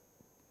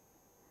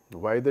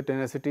 Why the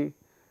tenacity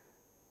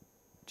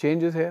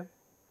changes here?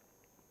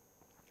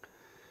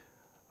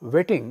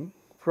 Wetting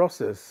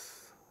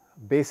process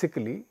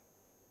basically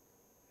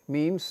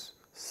means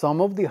some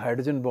of the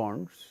hydrogen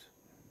bonds,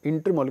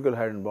 intermolecular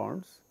hydrogen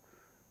bonds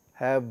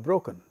have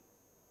broken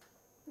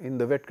in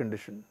the wet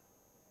condition.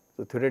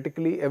 So,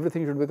 theoretically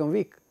everything should become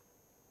weak.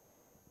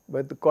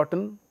 but the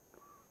cotton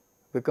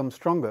becomes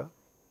stronger,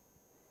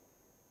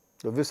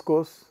 the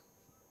viscose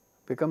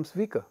becomes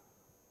weaker.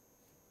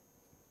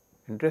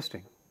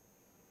 Interesting.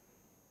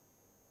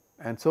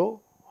 And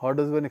so, how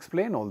does one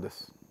explain all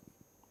this?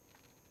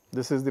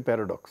 This is the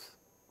paradox.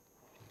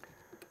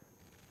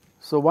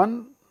 So,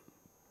 one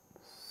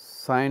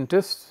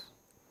scientist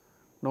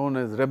known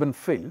as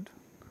Rebenfeld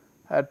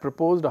had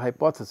proposed a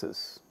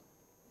hypothesis.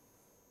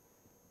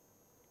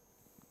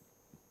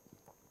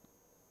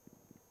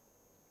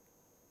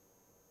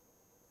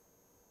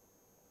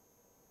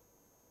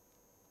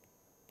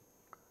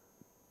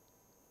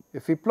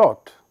 If we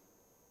plot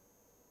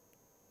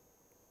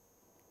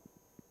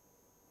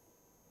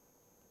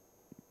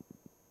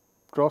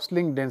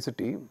cross-link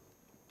density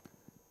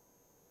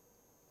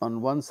on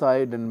one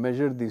side and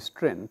measure the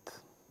strength,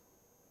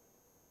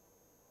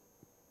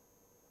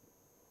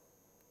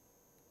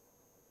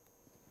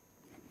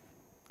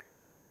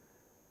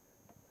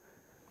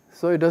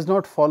 so it does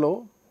not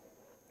follow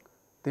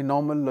the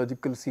normal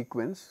logical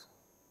sequence,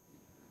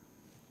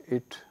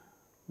 it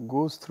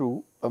goes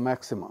through a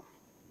maximum.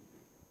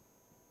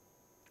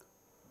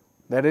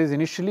 That is,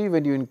 initially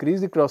when you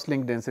increase the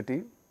cross-link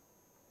density,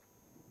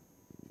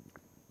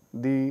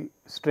 the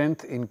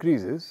strength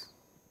increases,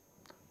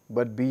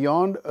 but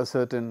beyond a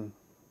certain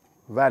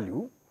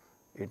value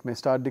it may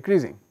start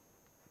decreasing.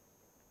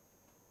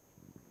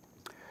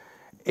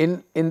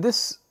 In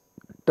this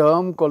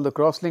term called the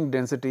cross-link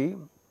density,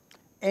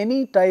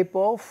 any type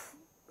of,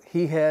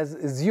 he has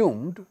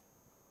assumed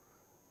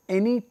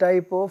any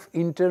type of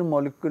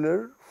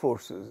intermolecular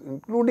forces,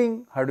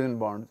 including hydrogen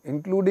bonds,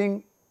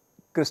 including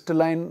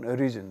crystalline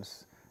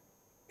regions,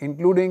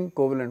 including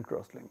covalent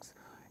crosslinks,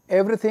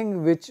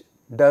 everything which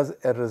does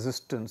a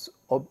resistance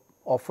or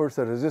offers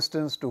a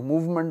resistance to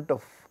movement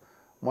of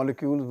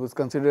molecules was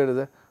considered as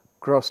a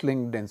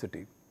cross-link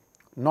density,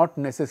 not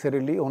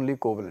necessarily only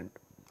covalent,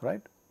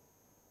 right.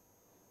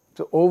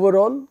 So,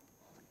 overall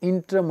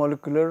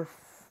intermolecular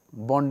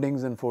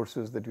bondings and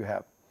forces that you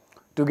have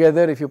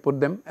together, if you put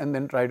them and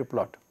then try to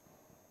plot.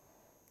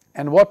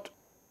 And what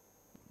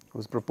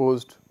was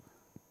proposed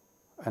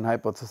and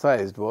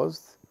hypothesized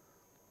was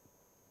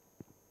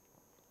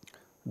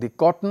the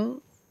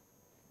cotton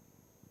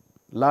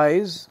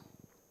lies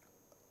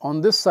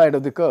on this side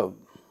of the curve,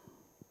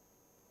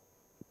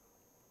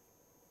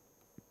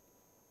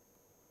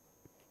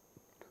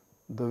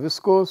 the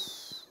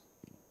viscose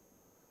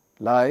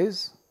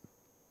lies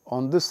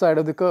on this side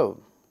of the curve.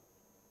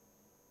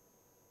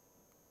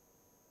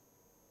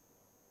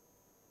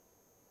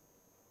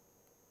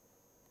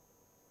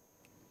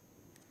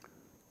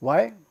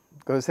 Why?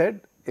 Because I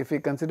said if we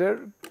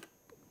consider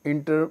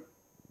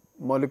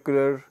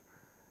intermolecular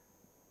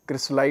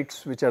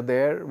crystallites which are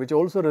there, which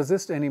also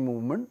resist any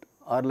movement,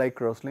 are like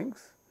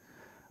crosslinks,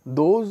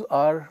 those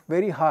are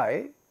very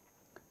high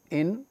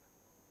in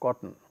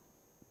cotton.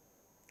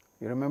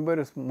 You remember,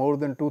 it's more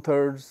than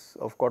 2/3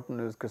 of cotton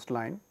is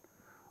crystalline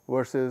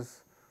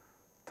versus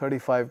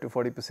 35 to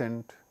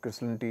 40%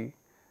 crystallinity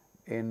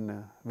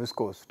in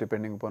viscose,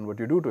 depending upon what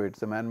you do to it.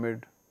 It's a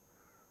man-made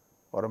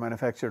or a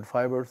manufactured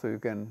fiber, so you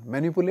can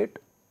manipulate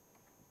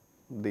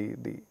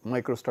the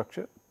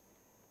microstructure.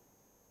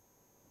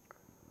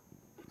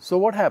 So,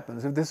 what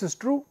happens if this is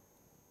true?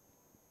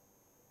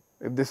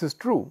 If this is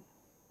true,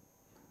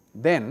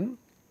 then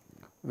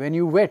when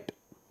you wet,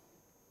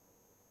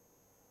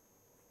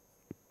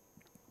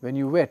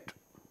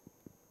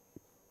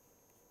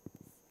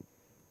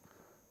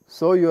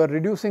 so you are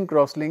reducing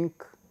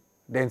cross-link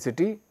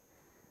density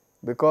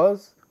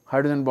because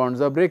hydrogen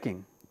bonds are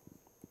breaking.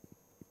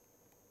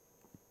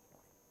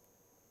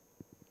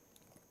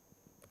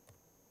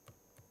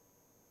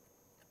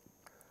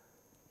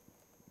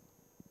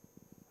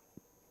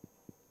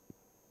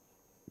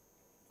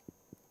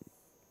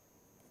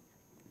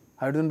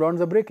 Hydrogen bonds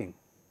are breaking.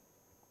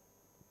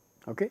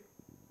 Okay.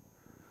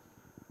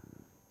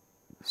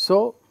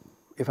 So,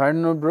 if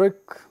hydrogen bond break,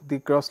 the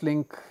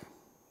cross-link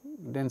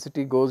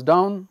density goes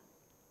down.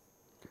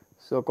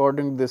 So,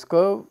 according to this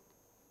curve,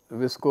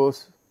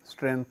 viscose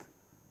strength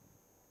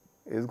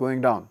is going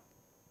down.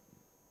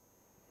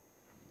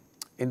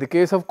 In the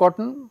case of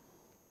cotton,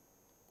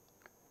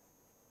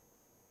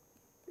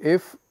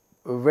 if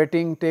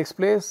wetting takes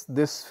place,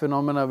 this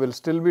phenomena will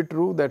still be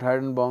true, that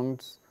hydrogen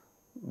bonds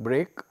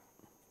break.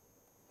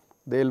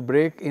 They will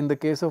break in the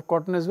case of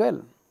cotton as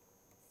well.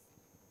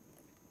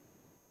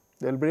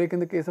 They will break in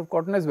the case of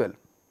cotton as well.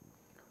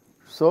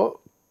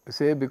 So,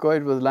 say because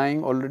it was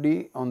lying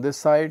already on this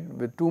side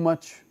with too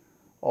much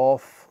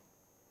of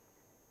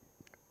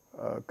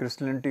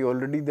crystallinity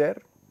already there,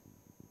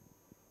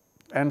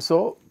 and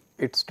so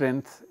its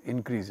strength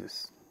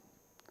increases.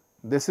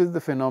 This is the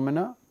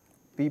phenomena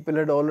people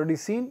had already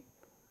seen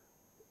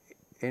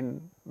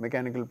in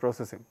mechanical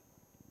processing.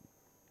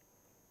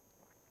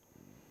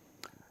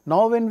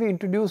 Now, when we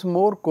introduce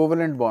more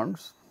covalent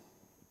bonds,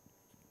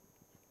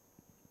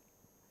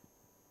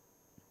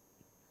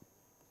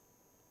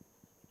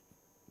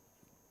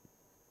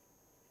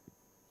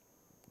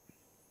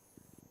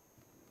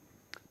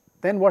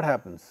 then what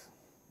happens?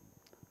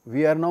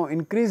 We are now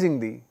increasing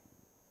the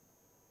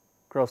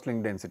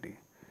cross-link density.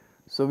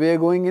 So, we are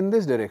going in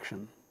this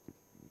direction.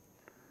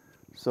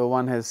 So,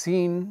 one has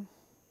seen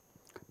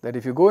that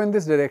if you go in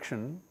this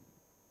direction,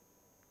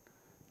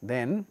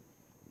 then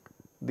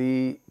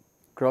the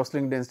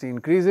cross-link density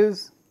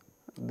increases,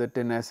 the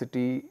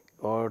tenacity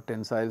or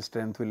tensile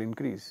strength will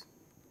increase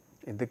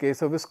in the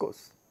case of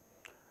viscose.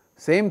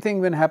 Same thing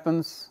when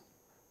happens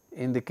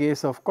in the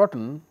case of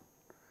cotton,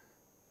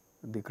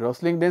 the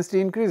cross-link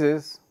density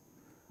increases,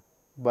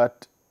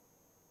 but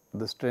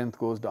the strength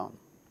goes down.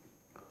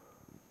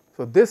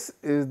 So, this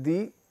is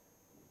the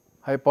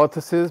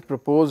hypothesis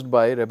proposed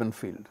by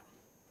Rebenfield.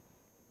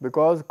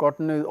 Because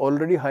cotton is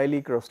already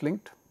highly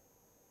cross-linked,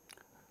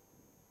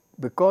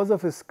 because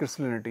of its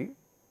crystallinity,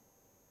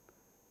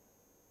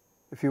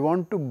 if you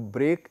want to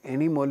break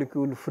any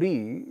molecule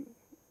free,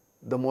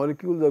 the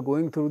molecules are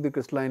going through the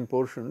crystalline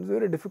portions,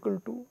 very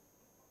difficult to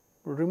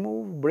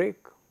remove, break,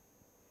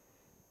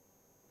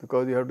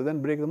 because you have to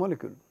then break the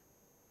molecule.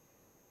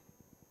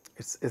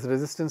 Its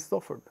resistance is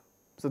offered.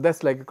 So, that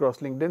is like a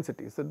cross-link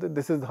density. So,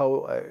 this is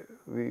how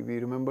we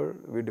remember,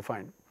 we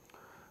defined.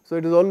 So,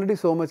 it is already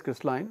so much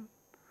crystalline,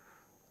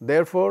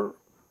 therefore,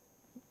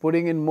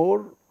 putting in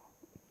more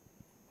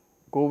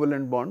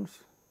covalent bonds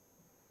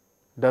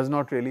does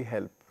not really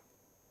help.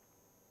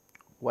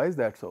 Why is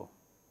that so?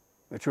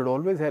 It should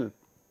always help.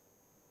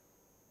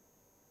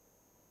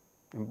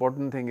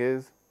 Important thing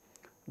is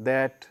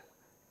that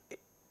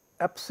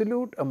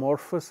absolute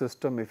amorphous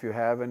system if you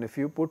have, and if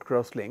you put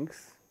cross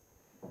links,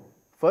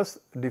 first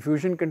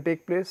diffusion can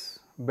take place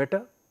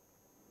better,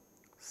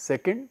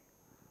 second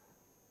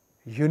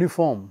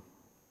uniform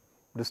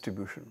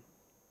distribution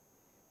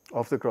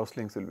of the cross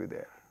links will be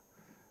there.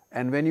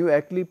 And when you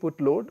actually put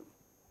load,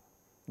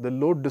 the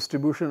load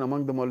distribution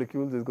among the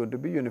molecules is going to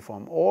be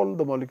uniform. All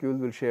the molecules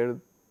will share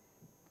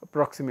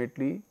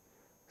approximately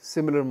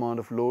similar amount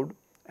of load,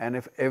 and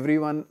if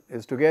everyone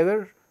is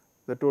together,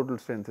 the total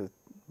strength is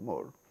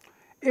more.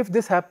 If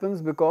this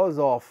happens because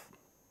of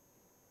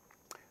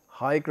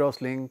high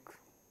cross-link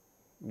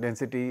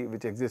density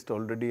which exists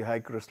already, high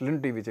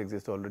crystallinity which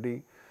exists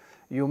already,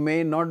 you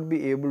may not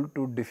be able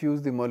to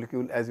diffuse the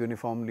molecule as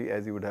uniformly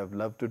as you would have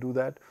loved to do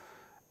that,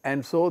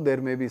 and so there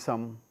may be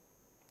some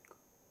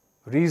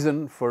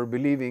reason for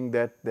believing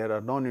that there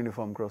are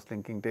non-uniform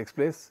cross-linking takes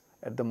place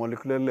at the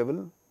molecular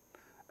level,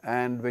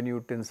 and when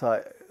you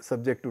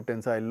subject to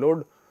tensile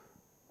load,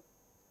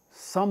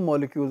 some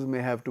molecules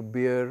may have to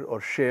bear or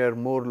share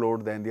more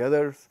load than the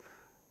others.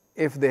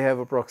 If they have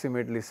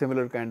approximately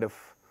similar kind of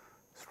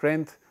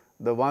strength,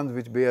 the ones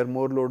which bear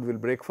more load will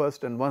break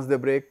first, and once they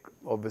break,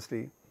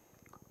 obviously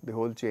the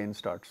whole chain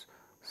starts.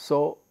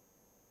 So,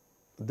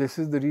 this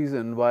is the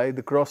reason why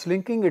the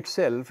cross-linking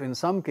itself in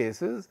some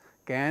cases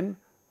can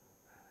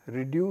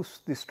reduce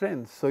the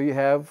strength. So, you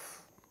have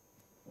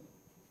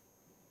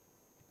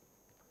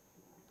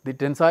the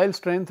tensile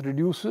strength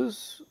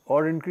reduces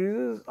or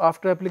increases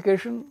after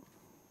application.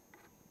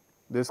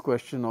 This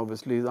question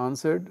obviously is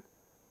answered,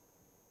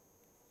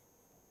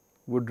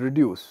 would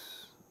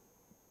reduce.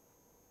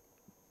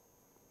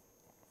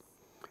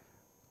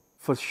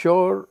 For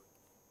sure,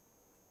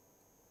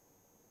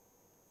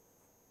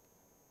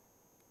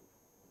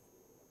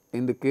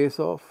 in the case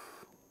of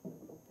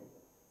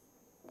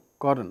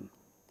cotton,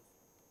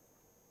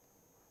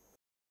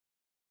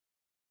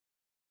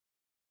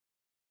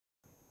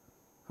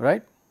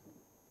 right,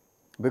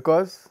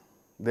 because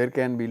there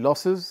can be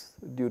losses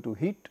due to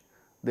heat,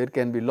 there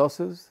can be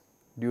losses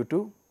due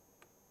to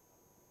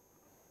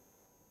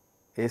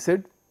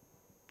acid,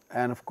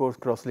 and of course,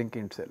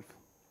 cross-linking itself.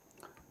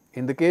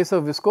 In the case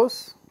of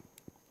viscose,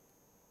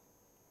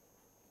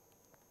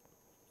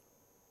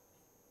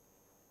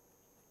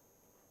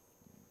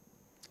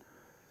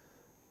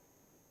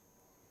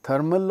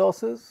 thermal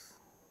losses,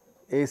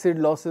 acid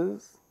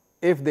losses,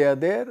 if they are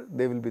there,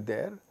 they will be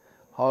there.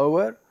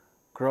 However,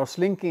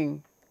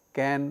 cross-linking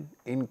can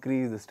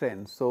increase the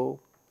strength. So,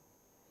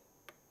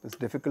 it's a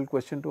difficult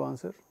question to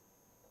answer,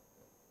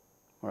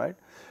 all right.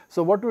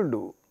 So, what we will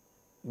do?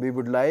 We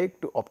would like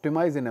to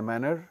optimize in a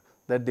manner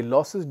that the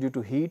losses due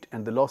to heat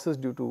and the losses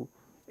due to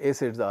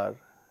acids are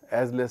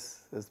as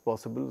less as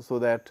possible, so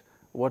that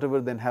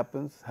whatever then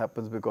happens,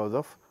 happens because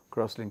of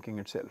cross-linking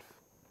itself.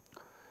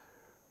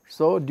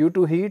 So, due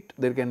to heat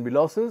there can be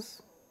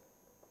losses,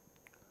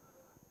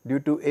 due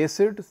to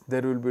acid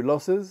there will be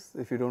losses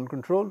if you do not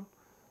control,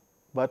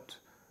 but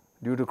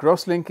due to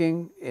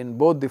cross-linking in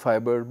both the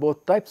fibers,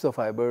 both types of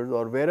fibers,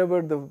 or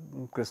wherever the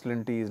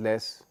crystallinity is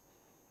less,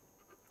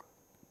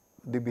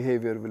 the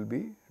behavior will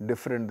be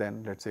different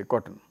than, let us say,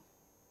 cotton.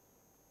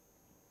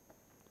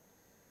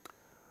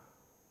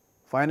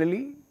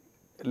 Finally,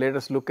 let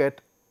us look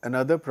at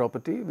another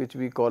property which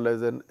we call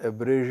as an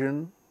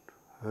abrasion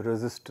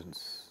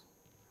resistance.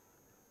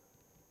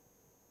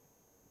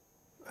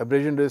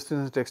 Abrasion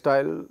resistance in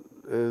textile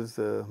is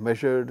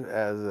measured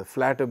as a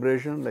flat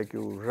abrasion, like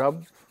you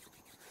rub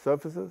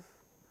surfaces,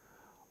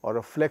 or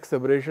a flex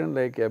abrasion,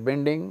 like a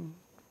bending.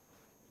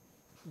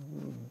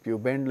 You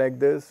bend like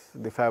this,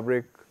 the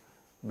fabric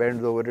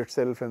bends over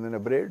itself and then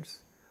abrades,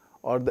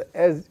 or the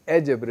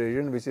edge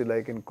abrasion, which is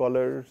like in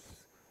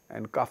collars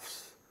and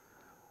cuffs.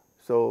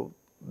 So,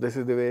 this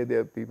is the way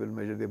the people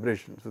measure the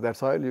abrasion. So, that is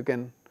how you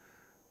can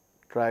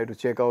try to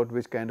check out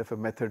which kind of a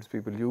methods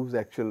people use,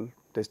 actual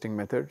testing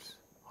methods,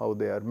 how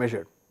they are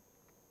measured.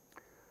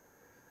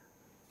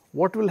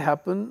 What will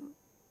happen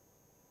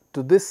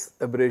to this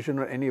abrasion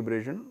or any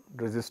abrasion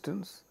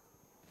resistance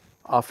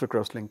after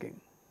cross linking?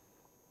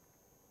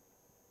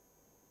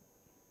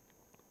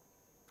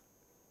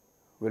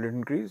 Will it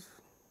increase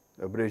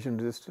abrasion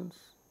resistance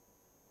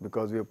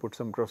because we have put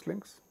some cross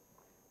links,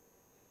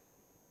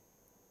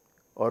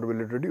 or will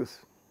it reduce?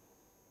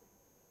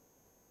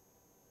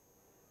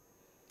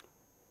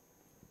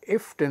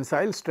 If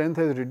tensile strength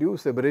has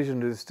reduced,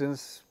 abrasion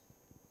resistance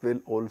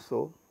will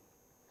also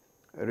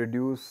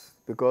reduce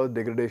because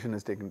degradation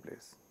has taken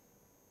place.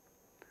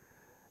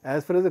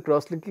 As far as the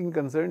cross linking is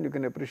concerned, you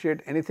can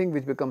appreciate anything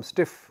which becomes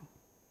stiff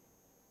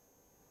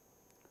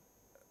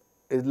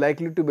is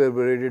likely to be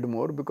abraded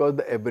more, because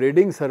the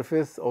abrading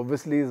surface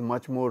obviously is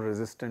much more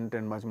resistant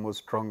and much more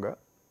stronger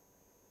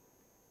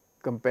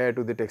compared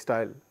to the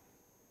textile.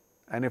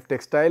 And if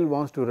textile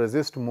wants to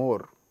resist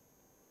more,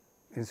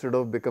 instead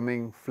of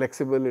becoming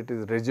flexible, it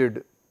is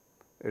rigid,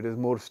 it is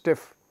more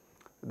stiff,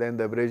 then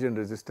the abrasion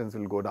resistance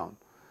will go down.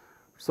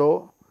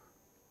 So,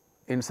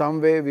 in some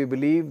way we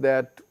believe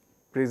that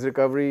crease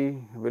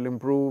recovery will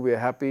improve, we are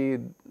happy,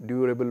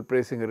 durable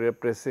press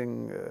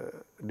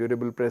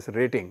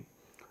rating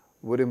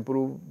would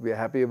improve, we are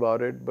happy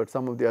about it, but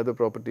some of the other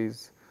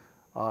properties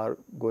are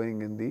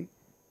going in the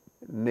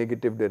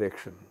negative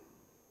direction.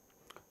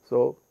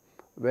 So,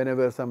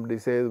 whenever somebody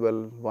says,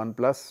 well, 1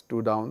 plus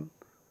 2 down,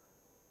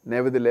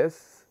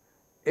 nevertheless,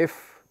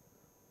 if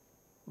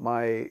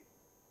my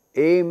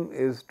aim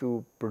is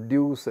to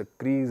produce a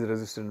crease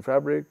resistant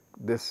fabric,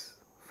 this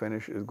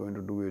finish is going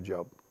to do your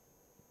job.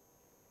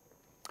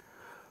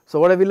 So,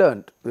 what have we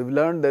learned? We have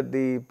learned that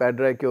the pad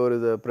dry cure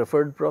is a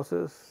preferred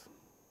process,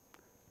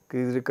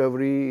 crease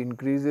recovery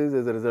increases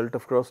as a result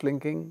of cross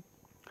linking.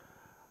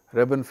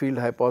 Rebenfield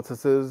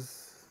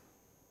hypothesis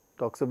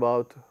talks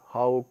about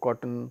how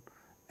cotton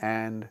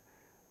and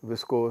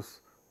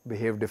viscose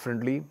behave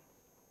differently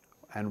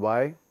and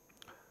why.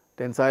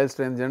 Tensile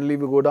strength generally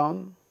will go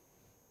down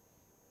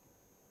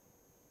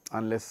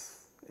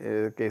unless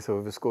in the case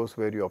of viscose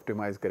where you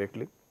optimize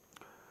correctly.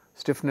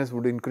 Stiffness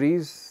would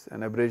increase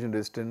and abrasion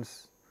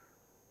resistance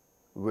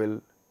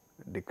will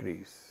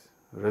decrease,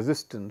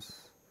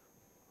 resistance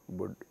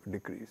would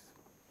decrease.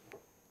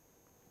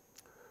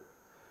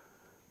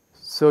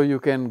 So, you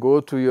can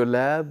go to your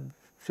lab,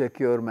 check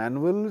your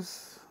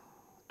manuals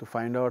to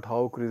find out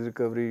how crease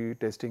recovery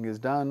testing is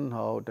done,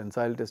 how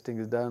tensile testing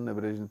is done,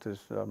 abrasion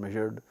tests are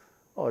measured,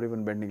 or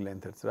even bending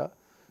length, etc.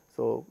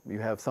 So, you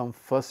have some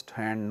first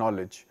hand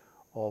knowledge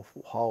of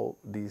how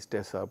these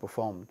tests are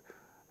performed,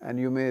 and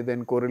you may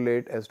then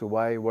correlate as to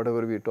why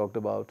whatever we talked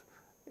about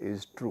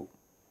is true.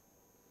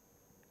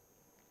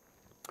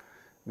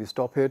 We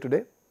stop here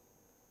today.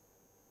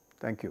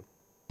 Thank you.